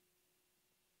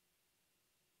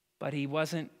 but he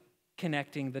wasn't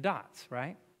connecting the dots,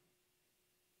 right?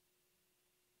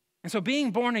 And so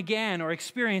being born again or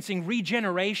experiencing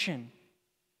regeneration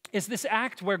is this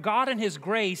act where God in His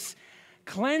grace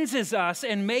cleanses us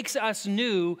and makes us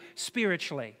new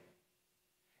spiritually.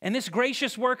 And this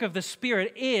gracious work of the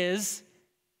Spirit is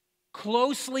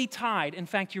closely tied. In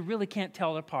fact, you really can't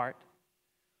tell it apart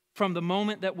from the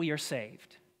moment that we are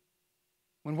saved.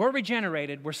 When we're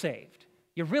regenerated, we're saved.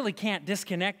 You really can't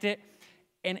disconnect it,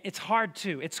 and it's hard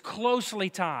to. It's closely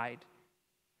tied.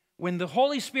 When the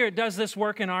Holy Spirit does this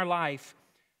work in our life,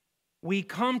 we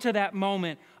come to that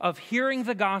moment of hearing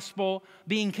the gospel,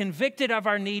 being convicted of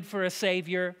our need for a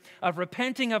Savior, of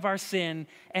repenting of our sin,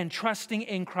 and trusting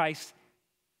in Christ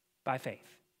by faith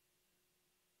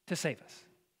to save us.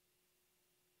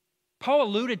 Paul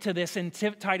alluded to this in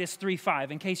Titus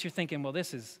 3:5, in case you're thinking, well,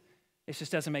 this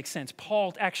just doesn't make sense.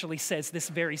 Paul actually says this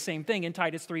very same thing in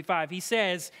Titus 3:5. He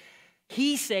says,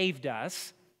 He saved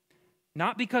us,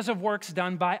 not because of works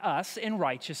done by us in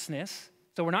righteousness.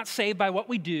 So we're not saved by what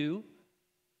we do,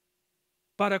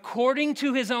 but according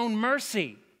to His own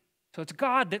mercy. So it's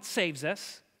God that saves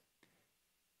us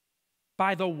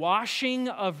by the washing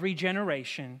of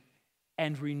regeneration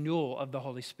and renewal of the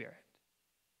Holy Spirit.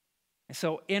 And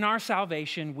so in our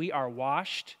salvation, we are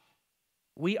washed,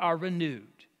 we are renewed.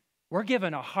 We're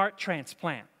given a heart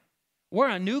transplant. We're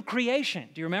a new creation.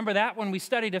 Do you remember that when we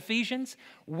studied Ephesians?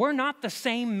 We're not the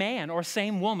same man or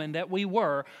same woman that we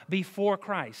were before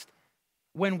Christ.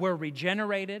 When we're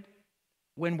regenerated,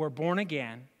 when we're born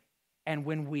again, and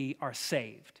when we are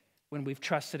saved, when we've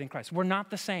trusted in Christ. We're not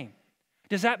the same.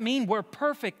 Does that mean we're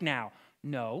perfect now?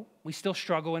 No, we still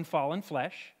struggle in fallen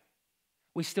flesh.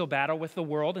 We still battle with the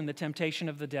world and the temptation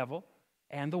of the devil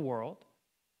and the world.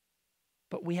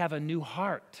 But we have a new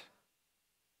heart.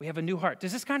 We have a new heart.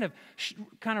 Does this kind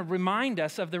of remind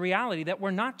us of the reality that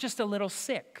we're not just a little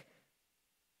sick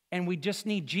and we just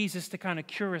need Jesus to kind of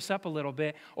cure us up a little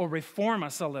bit or reform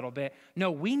us a little bit?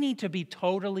 No, we need to be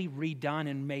totally redone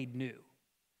and made new.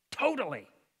 Totally.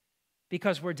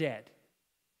 Because we're dead.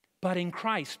 But in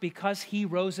Christ, because He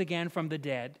rose again from the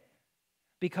dead,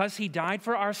 because He died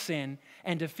for our sin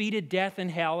and defeated death and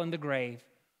hell and the grave,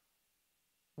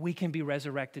 we can be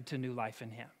resurrected to new life in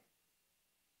Him.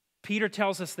 Peter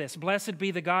tells us this, blessed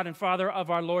be the God and Father of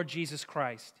our Lord Jesus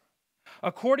Christ.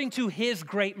 According to His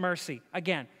great mercy.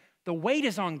 Again, the weight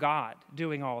is on God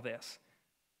doing all this.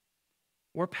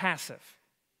 We're passive.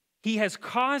 He has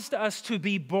caused us to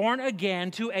be born again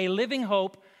to a living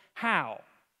hope. How?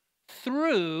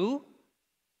 Through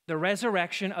the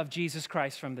resurrection of Jesus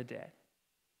Christ from the dead.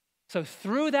 So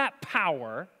through that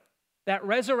power, that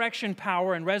resurrection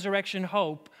power and resurrection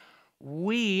hope,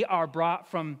 we are brought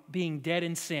from being dead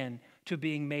in sin to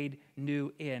being made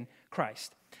new in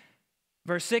Christ.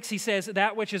 Verse 6, he says,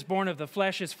 that which is born of the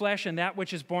flesh is flesh, and that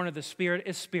which is born of the Spirit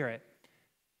is spirit.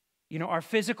 You know, our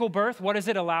physical birth, what does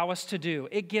it allow us to do?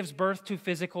 It gives birth to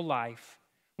physical life.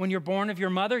 When you're born of your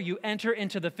mother, you enter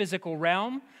into the physical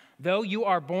realm, though you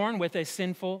are born with a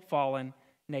sinful, fallen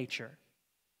nature.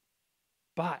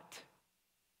 But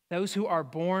those who are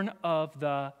born of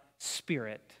the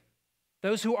Spirit,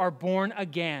 those who are born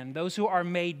again, those who are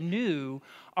made new,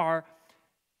 are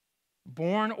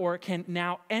born or can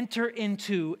now enter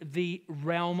into the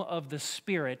realm of the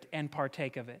Spirit and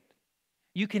partake of it.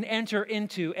 You can enter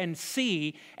into and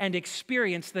see and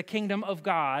experience the kingdom of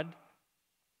God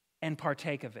and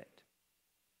partake of it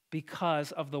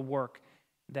because of the work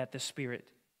that the Spirit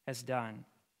has done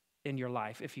in your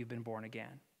life if you've been born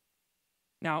again.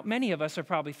 Now, many of us are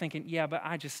probably thinking, yeah, but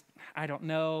I don't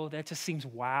know. That just seems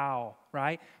wow,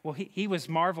 right? Well, he was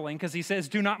marveling because he says,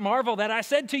 do not marvel that I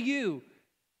said to you.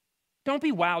 Don't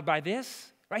be wowed by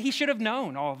this, right? He should have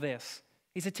known all this.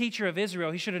 He's a teacher of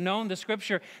Israel. He should have known the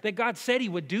scripture that God said He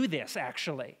would do this,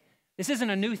 actually. This isn't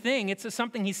a new thing. It's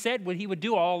something He said He would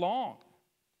do all along.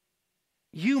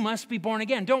 You must be born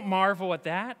again. Don't marvel at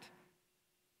that.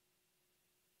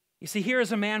 You see, here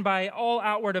is a man by all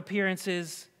outward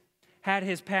appearances, had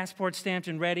his passport stamped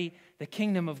and ready. The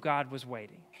kingdom of God was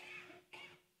waiting.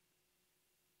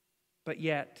 But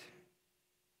yet,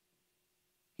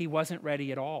 he wasn't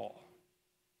ready at all.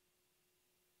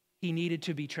 he needed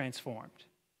to be transformed.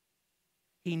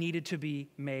 He needed to be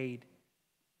made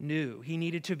new. He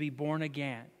needed to be born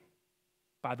again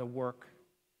by the work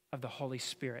of the Holy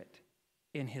Spirit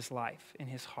in his life, in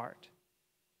his heart.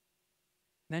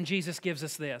 Then Jesus gives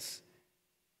us this,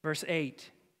 verse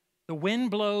 8, the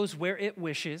wind blows where it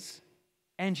wishes,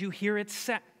 and you hear its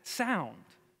sound,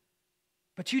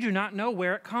 but you do not know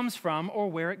where it comes from or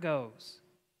where it goes.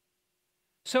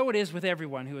 So it is with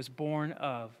everyone who is born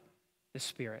of the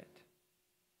Spirit.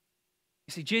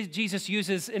 You see, Jesus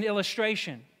uses an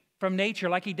illustration from nature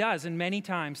like he does in many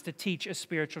times to teach a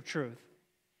spiritual truth.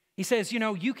 He says,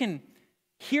 you can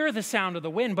hear the sound of the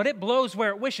wind, but it blows where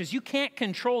it wishes. You can't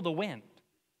control the wind.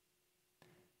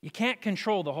 You can't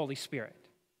control the Holy Spirit.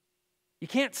 You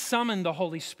can't summon the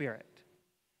Holy Spirit.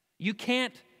 You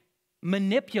can't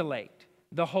manipulate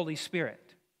the Holy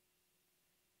Spirit.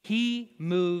 He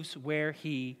moves where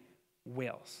he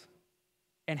wills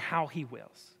and how he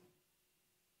wills.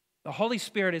 The Holy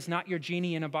Spirit is not your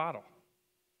genie in a bottle.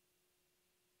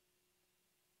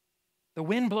 The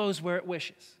wind blows where it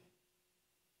wishes.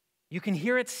 You can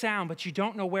hear its sound, but you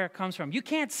don't know where it comes from. You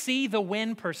can't see the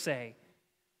wind per se,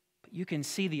 but you can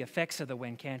see the effects of the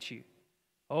wind, can't you?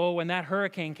 Oh, when that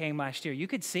hurricane came last year, you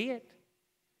could see it.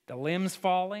 The limbs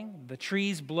falling, the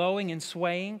trees blowing and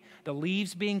swaying, the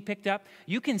leaves being picked up.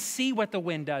 You can see what the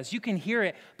wind does. You can hear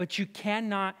it, but you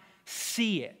cannot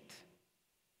see it.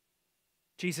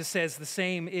 Jesus says the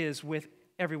same is with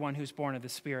everyone who's born of the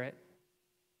Spirit.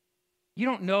 You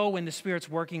don't know when the Spirit's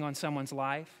working on someone's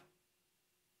life.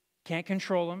 Can't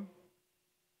control them.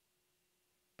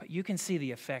 But you can see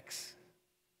the effects.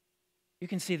 You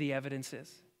can see the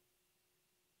evidences.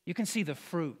 You can see the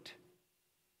fruit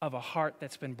of a heart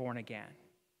that's been born again.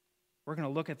 We're going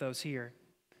to look at those here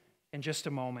in just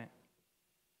a moment.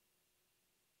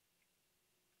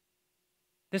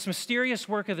 This mysterious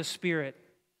work of the Spirit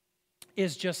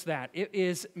is just that. It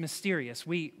is mysterious.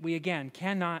 We again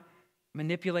cannot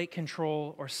manipulate,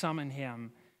 control, or summon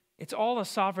him. It's all a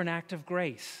sovereign act of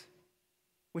grace,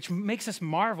 which makes us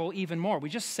marvel even more. We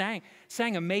just sang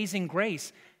Amazing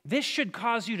Grace. This should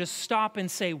cause you to stop and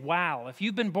say, wow, if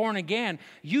you've been born again,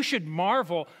 you should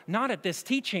marvel not at this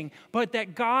teaching, but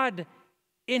that God,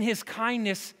 in his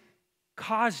kindness,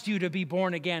 caused you to be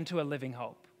born again to a living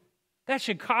hope. That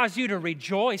should cause you to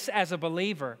rejoice as a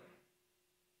believer.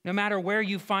 No matter where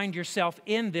you find yourself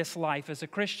in this life as a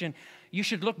Christian, you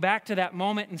should look back to that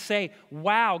moment and say,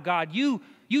 wow, God, you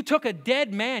took a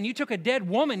dead man, you took a dead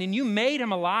woman, and you made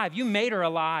him alive. You made her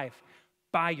alive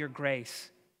by your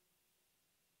grace.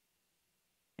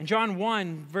 In John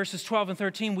 1, verses 12 and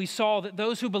 13, we saw that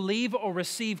those who believe or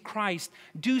receive Christ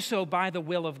do so by the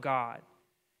will of God.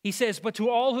 He says, but to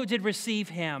all who did receive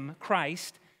him,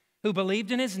 Christ, who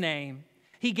believed in his name,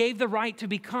 he gave the right to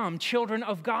become children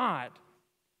of God,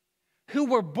 who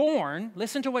were born,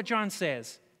 listen to what John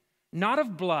says, not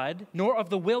of blood, nor of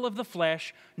the will of the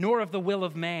flesh, nor of the will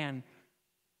of man,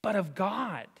 but of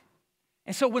God.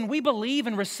 And so when we believe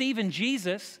and receive in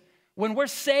Jesus, when we're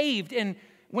saved and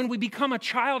when we become a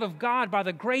child of God by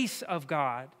the grace of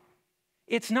God,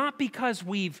 it's not because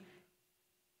we've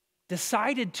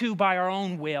decided to by our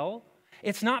own will.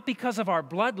 It's not because of our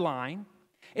bloodline.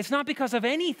 It's not because of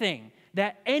anything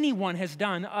that anyone has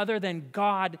done other than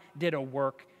God did a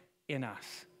work in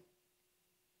us.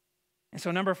 And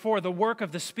so number 4, the work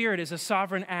of the Spirit is a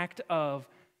sovereign act of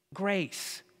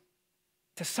grace.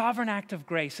 It's a sovereign act of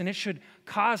grace, and it should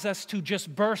cause us to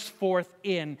just burst forth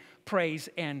in praise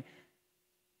and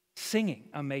singing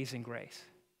Amazing Grace.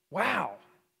 Wow,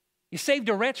 you saved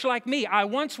a wretch like me. I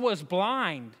once was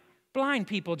blind. Blind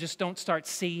people just don't start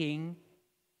seeing.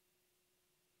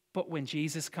 But when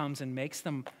Jesus comes and makes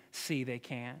them see, they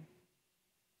can.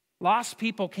 Lost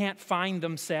people can't find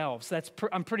themselves.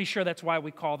 I'm pretty sure that's why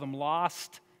we call them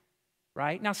lost,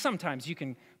 right? Now, sometimes you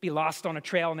can be lost on a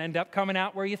trail and end up coming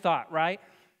out where you thought, right?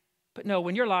 But no,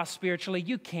 when you're lost spiritually,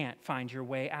 you can't find your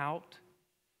way out.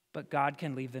 But God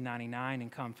can leave the 99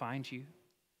 and come find you.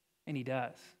 And he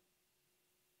does.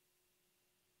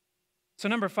 So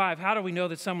number 5, how do we know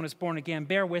that someone is born again?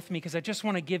 Bear with me because I just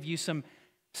want to give you some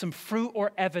fruit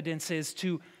or evidences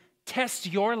to test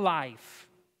your life.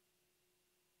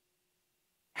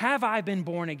 Have I been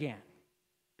born again?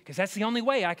 Because that's the only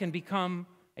way I can become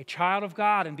a child of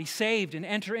God and be saved and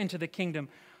enter into the kingdom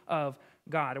of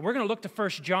God. And we're going to look to 1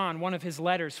 John, one of his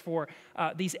letters, for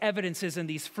these evidences and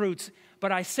these fruits.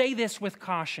 But I say this with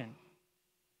caution.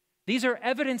 These are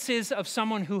evidences of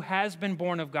someone who has been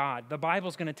born of God. The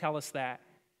Bible's going to tell us that.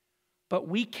 But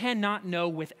we cannot know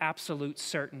with absolute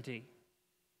certainty.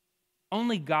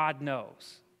 Only God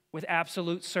knows with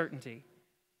absolute certainty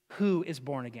who is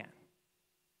born again.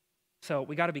 So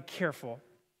we got to be careful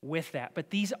with that.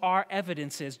 But these are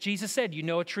evidences. Jesus said, you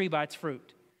know a tree by its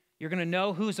fruit. You're going to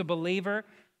know who's a believer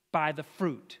by the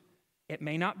fruit. It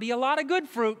may not be a lot of good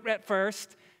fruit at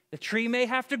first. The tree may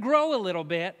have to grow a little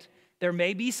bit. There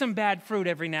may be some bad fruit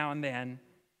every now and then.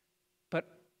 But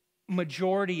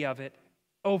majority of it,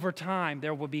 over time,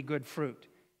 there will be good fruit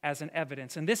as an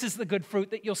evidence. And this is the good fruit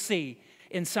that you'll see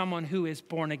in someone who is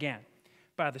born again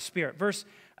by the Spirit. Verse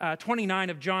 29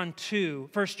 of John 2,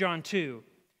 1 John 2,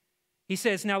 he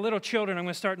says, now little children, I'm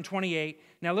going to start in 28,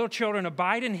 now little children,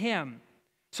 abide in him,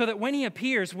 so that when he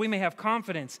appears, we may have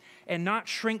confidence and not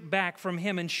shrink back from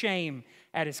him in shame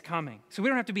at his coming. So we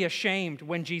don't have to be ashamed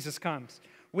when Jesus comes.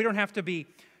 We don't have to be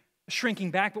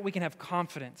shrinking back, but we can have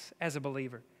confidence as a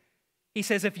believer. He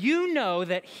says, if you know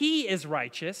that he is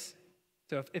righteous,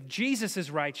 so if Jesus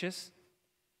is righteous,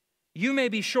 you may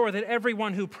be sure that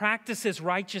everyone who practices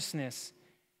righteousness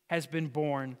has been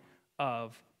born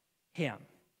of him.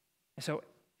 And so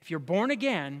if you're born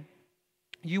again,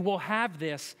 you will have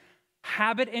this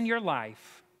habit in your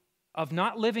life of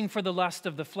not living for the lust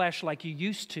of the flesh like you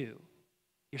used to.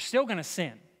 You're still going to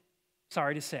sin,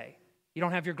 sorry to say. You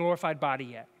don't have your glorified body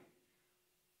yet.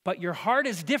 But your heart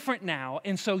is different now,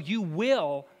 and so you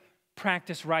will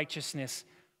practice righteousness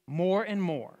more and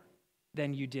more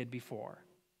than you did before.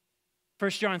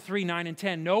 1 John 3, 9 and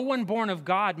 10, no one born of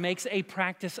God makes a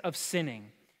practice of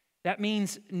sinning. That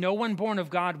means no one born of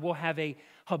God will have a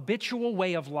habitual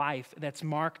way of life that's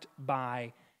marked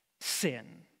by sin.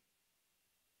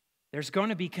 There's going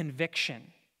to be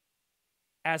conviction.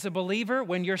 As a believer,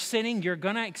 when you're sinning, you're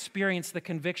going to experience the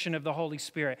conviction of the Holy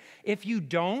Spirit. If you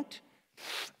don't,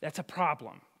 that's a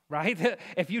problem, right?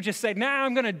 If you just say, nah,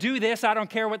 I'm going to do this, I don't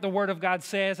care what the Word of God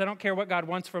says, I don't care what God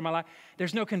wants for my life,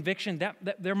 there's no conviction,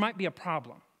 that there might be a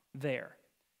problem there.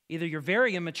 Either you're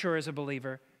very immature as a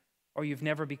believer, or you've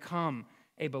never become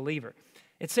a believer.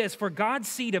 It says, for God's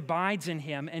seed abides in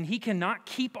him, and he cannot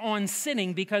keep on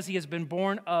sinning because he has been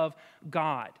born of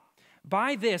God.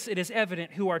 By this it is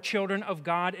evident who are children of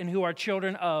God and who are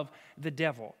children of the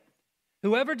devil.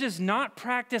 Whoever does not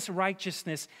practice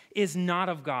righteousness is not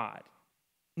of God,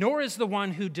 nor is the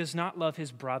one who does not love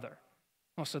his brother.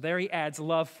 Oh, so there he adds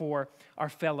love for our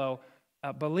fellow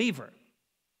believer.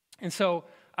 And so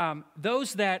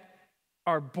those that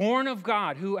are born of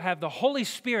God, who have the Holy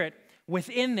Spirit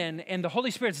within them, and the Holy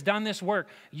Spirit's done this work,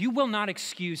 you will not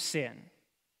excuse sin.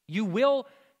 You will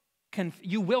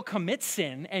commit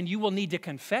sin, and you will need to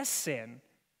confess sin,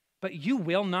 but you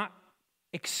will not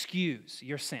excuse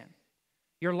your sin.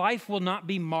 Your life will not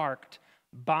be marked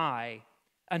by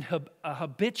a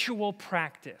habitual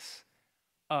practice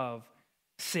of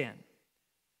sin.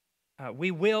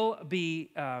 We will be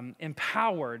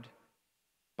empowered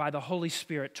by the Holy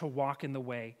Spirit to walk in the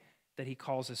way that he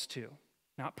calls us to.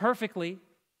 Not perfectly.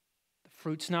 The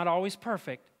fruit's not always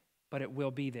perfect, but it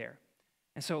will be there.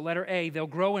 And so letter A, they'll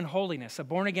grow in holiness. A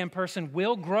born-again person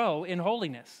will grow in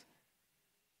holiness.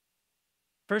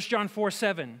 1 John 4,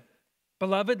 7,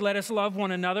 beloved, let us love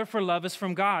one another, for love is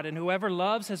from God, and whoever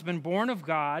loves has been born of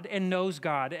God and knows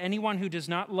God. Anyone who does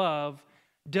not love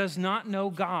does not know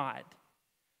God,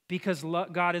 because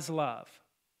God is love.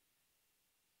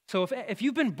 So if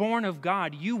you've been born of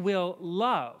God, you will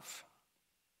love.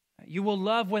 You will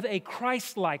love with a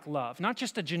Christ-like love, not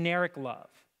just a generic love.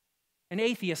 An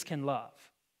atheist can love,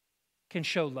 can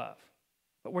show love.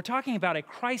 But we're talking about a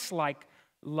Christ-like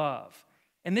love.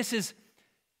 And this is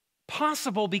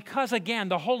possible because, again,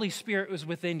 the Holy Spirit was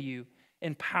within you,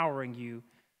 empowering you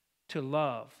to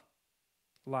love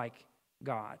like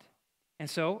God. And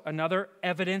so another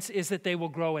evidence is that they will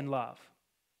grow in love.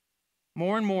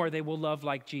 More and more they will love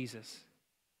like Jesus.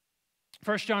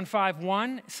 1 John 5,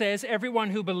 1 says, everyone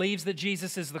who believes that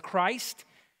Jesus is the Christ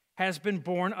has been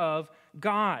born of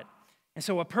God. And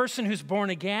so a person who's born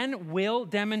again will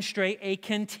demonstrate a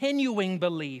continuing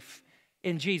belief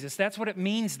in Jesus. That's what it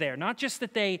means there. Not just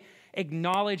that they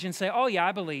acknowledge and say, oh yeah,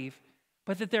 I believe,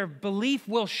 but that their belief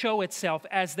will show itself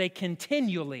as they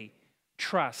continually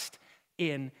trust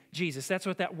in Jesus. That's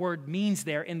what that word means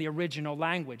there in the original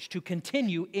language, to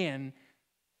continue in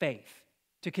faith,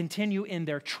 to continue in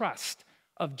their trust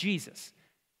of Jesus,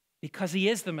 because he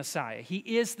is the Messiah. He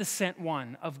is the sent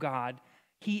one of God.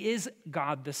 He is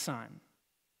God the Son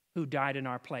who died in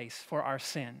our place for our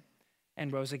sin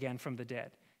and rose again from the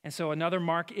dead. And so another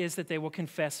mark is that they will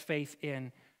confess faith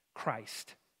in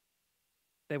Christ.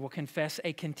 They will confess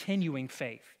a continuing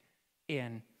faith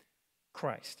in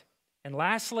Christ. And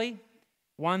lastly,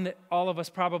 one that all of us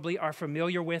probably are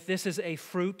familiar with, this is a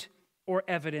fruit or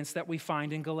evidence that we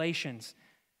find in Galatians.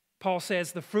 Paul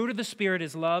says, the fruit of the Spirit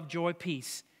is love, joy,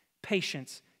 peace,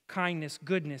 patience, kindness,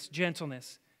 goodness,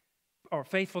 gentleness, or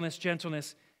faithfulness,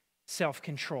 gentleness,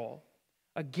 self-control.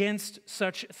 Against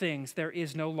such things there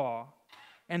is no law.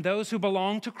 And those who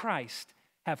belong to Christ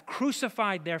have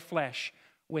crucified their flesh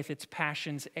with its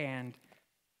passions and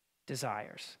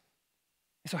desires.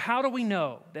 So how do we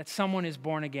know that someone is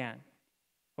born again?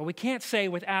 Well, we can't say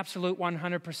with absolute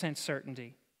 100%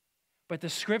 certainty. But the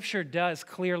Scripture does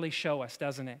clearly show us,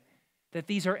 doesn't it, that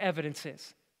these are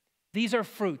evidences. These are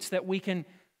fruits that we can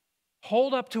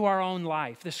hold up to our own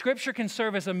life. The Scripture can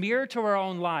serve as a mirror to our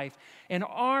own life. And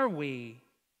are we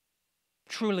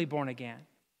truly born again?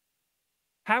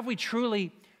 Have we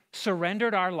truly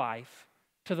surrendered our life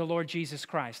to the Lord Jesus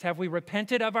Christ? Have we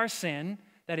repented of our sin,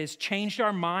 that is, changed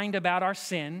our mind about our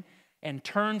sin and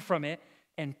turned from it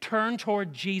and turned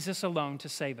toward Jesus alone to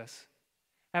save us?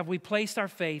 Have we placed our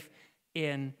faith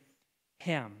in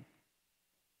Him?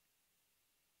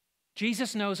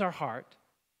 Jesus knows our heart.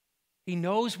 He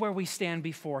knows where we stand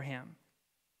before Him.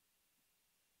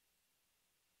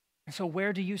 And so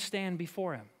where do you stand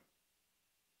before Him?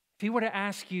 If He were to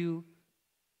ask you,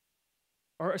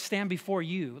 or stand before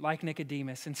you like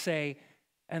Nicodemus and say,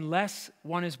 unless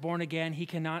one is born again, he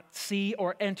cannot see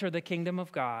or enter the kingdom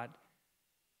of God,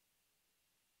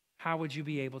 how would you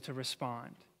be able to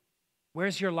respond?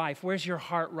 Where's your life? Where's your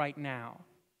heart right now?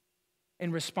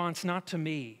 In response not to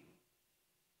me,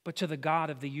 but to the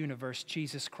God of the universe,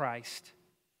 Jesus Christ.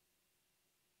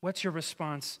 What's your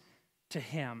response to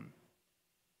Him?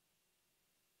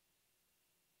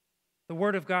 The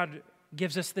Word of God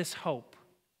gives us this hope.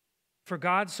 For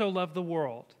God so loved the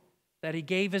world that He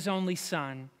gave His only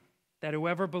Son, that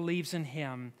whoever believes in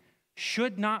Him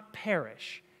should not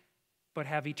perish, but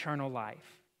have eternal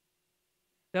life.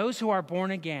 Those who are born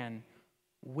again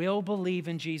will believe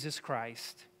in Jesus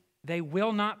Christ. They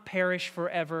will not perish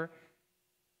forever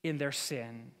in their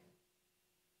sin,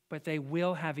 but they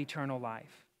will have eternal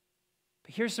life.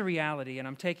 But here's the reality, and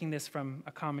I'm taking this from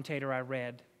a commentator I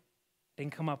read.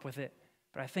 Didn't come up with it,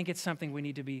 but I think it's something we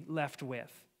need to be left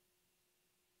with.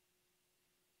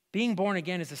 Being born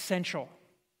again is essential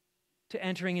to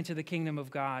entering into the kingdom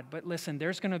of God. But listen,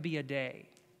 there's going to be a day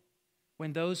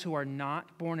when those who are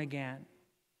not born again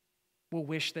will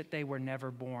wish that they were never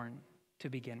born to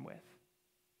begin with.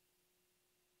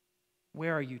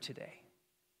 Where are you today?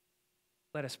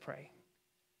 Let us pray.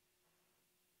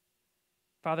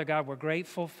 Father God, we're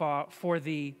grateful for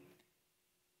the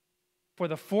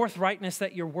forthrightness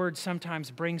that your word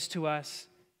sometimes brings to us,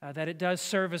 that it does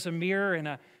serve as a mirror and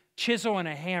a chisel and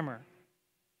a hammer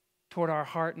toward our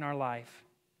heart and our life.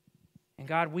 And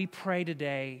God, we pray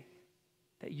today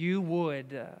that you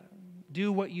would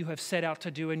do what you have set out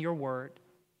to do in your word.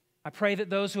 I pray that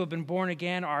those who have been born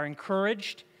again are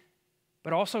encouraged,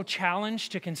 but also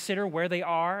challenged to consider where they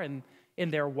are and in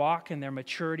their walk and their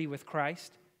maturity with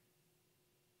Christ.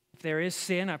 If there is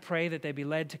sin, I pray that they be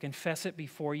led to confess it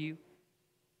before you.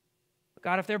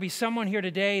 God, if there be someone here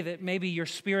today that maybe your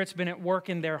Spirit's been at work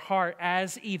in their heart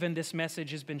as even this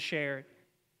message has been shared,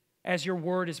 as your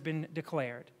word has been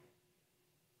declared.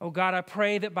 Oh God, I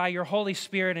pray that by your Holy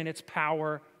Spirit and its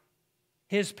power,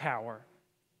 His power,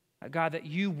 God, that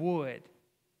you would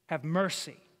have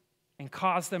mercy and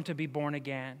cause them to be born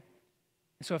again.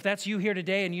 And so if that's you here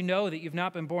today and you know that you've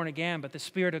not been born again, but the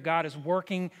Spirit of God is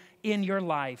working in your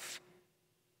life,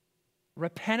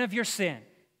 repent of your sin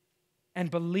and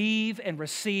believe and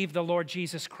receive the Lord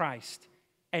Jesus Christ,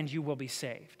 and you will be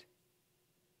saved.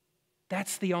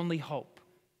 That's the only hope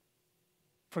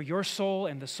for your soul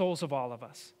and the souls of all of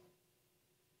us.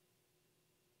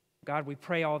 God, we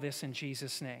pray all this in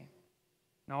Jesus' name.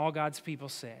 And all God's people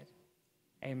said,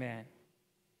 amen.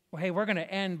 Well, hey, we're going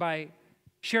to end by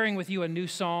sharing with you a new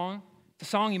song. It's a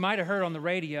song you might have heard on the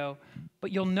radio,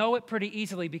 but you'll know it pretty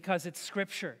easily because it's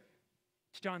Scripture.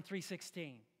 It's John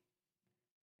 3:16.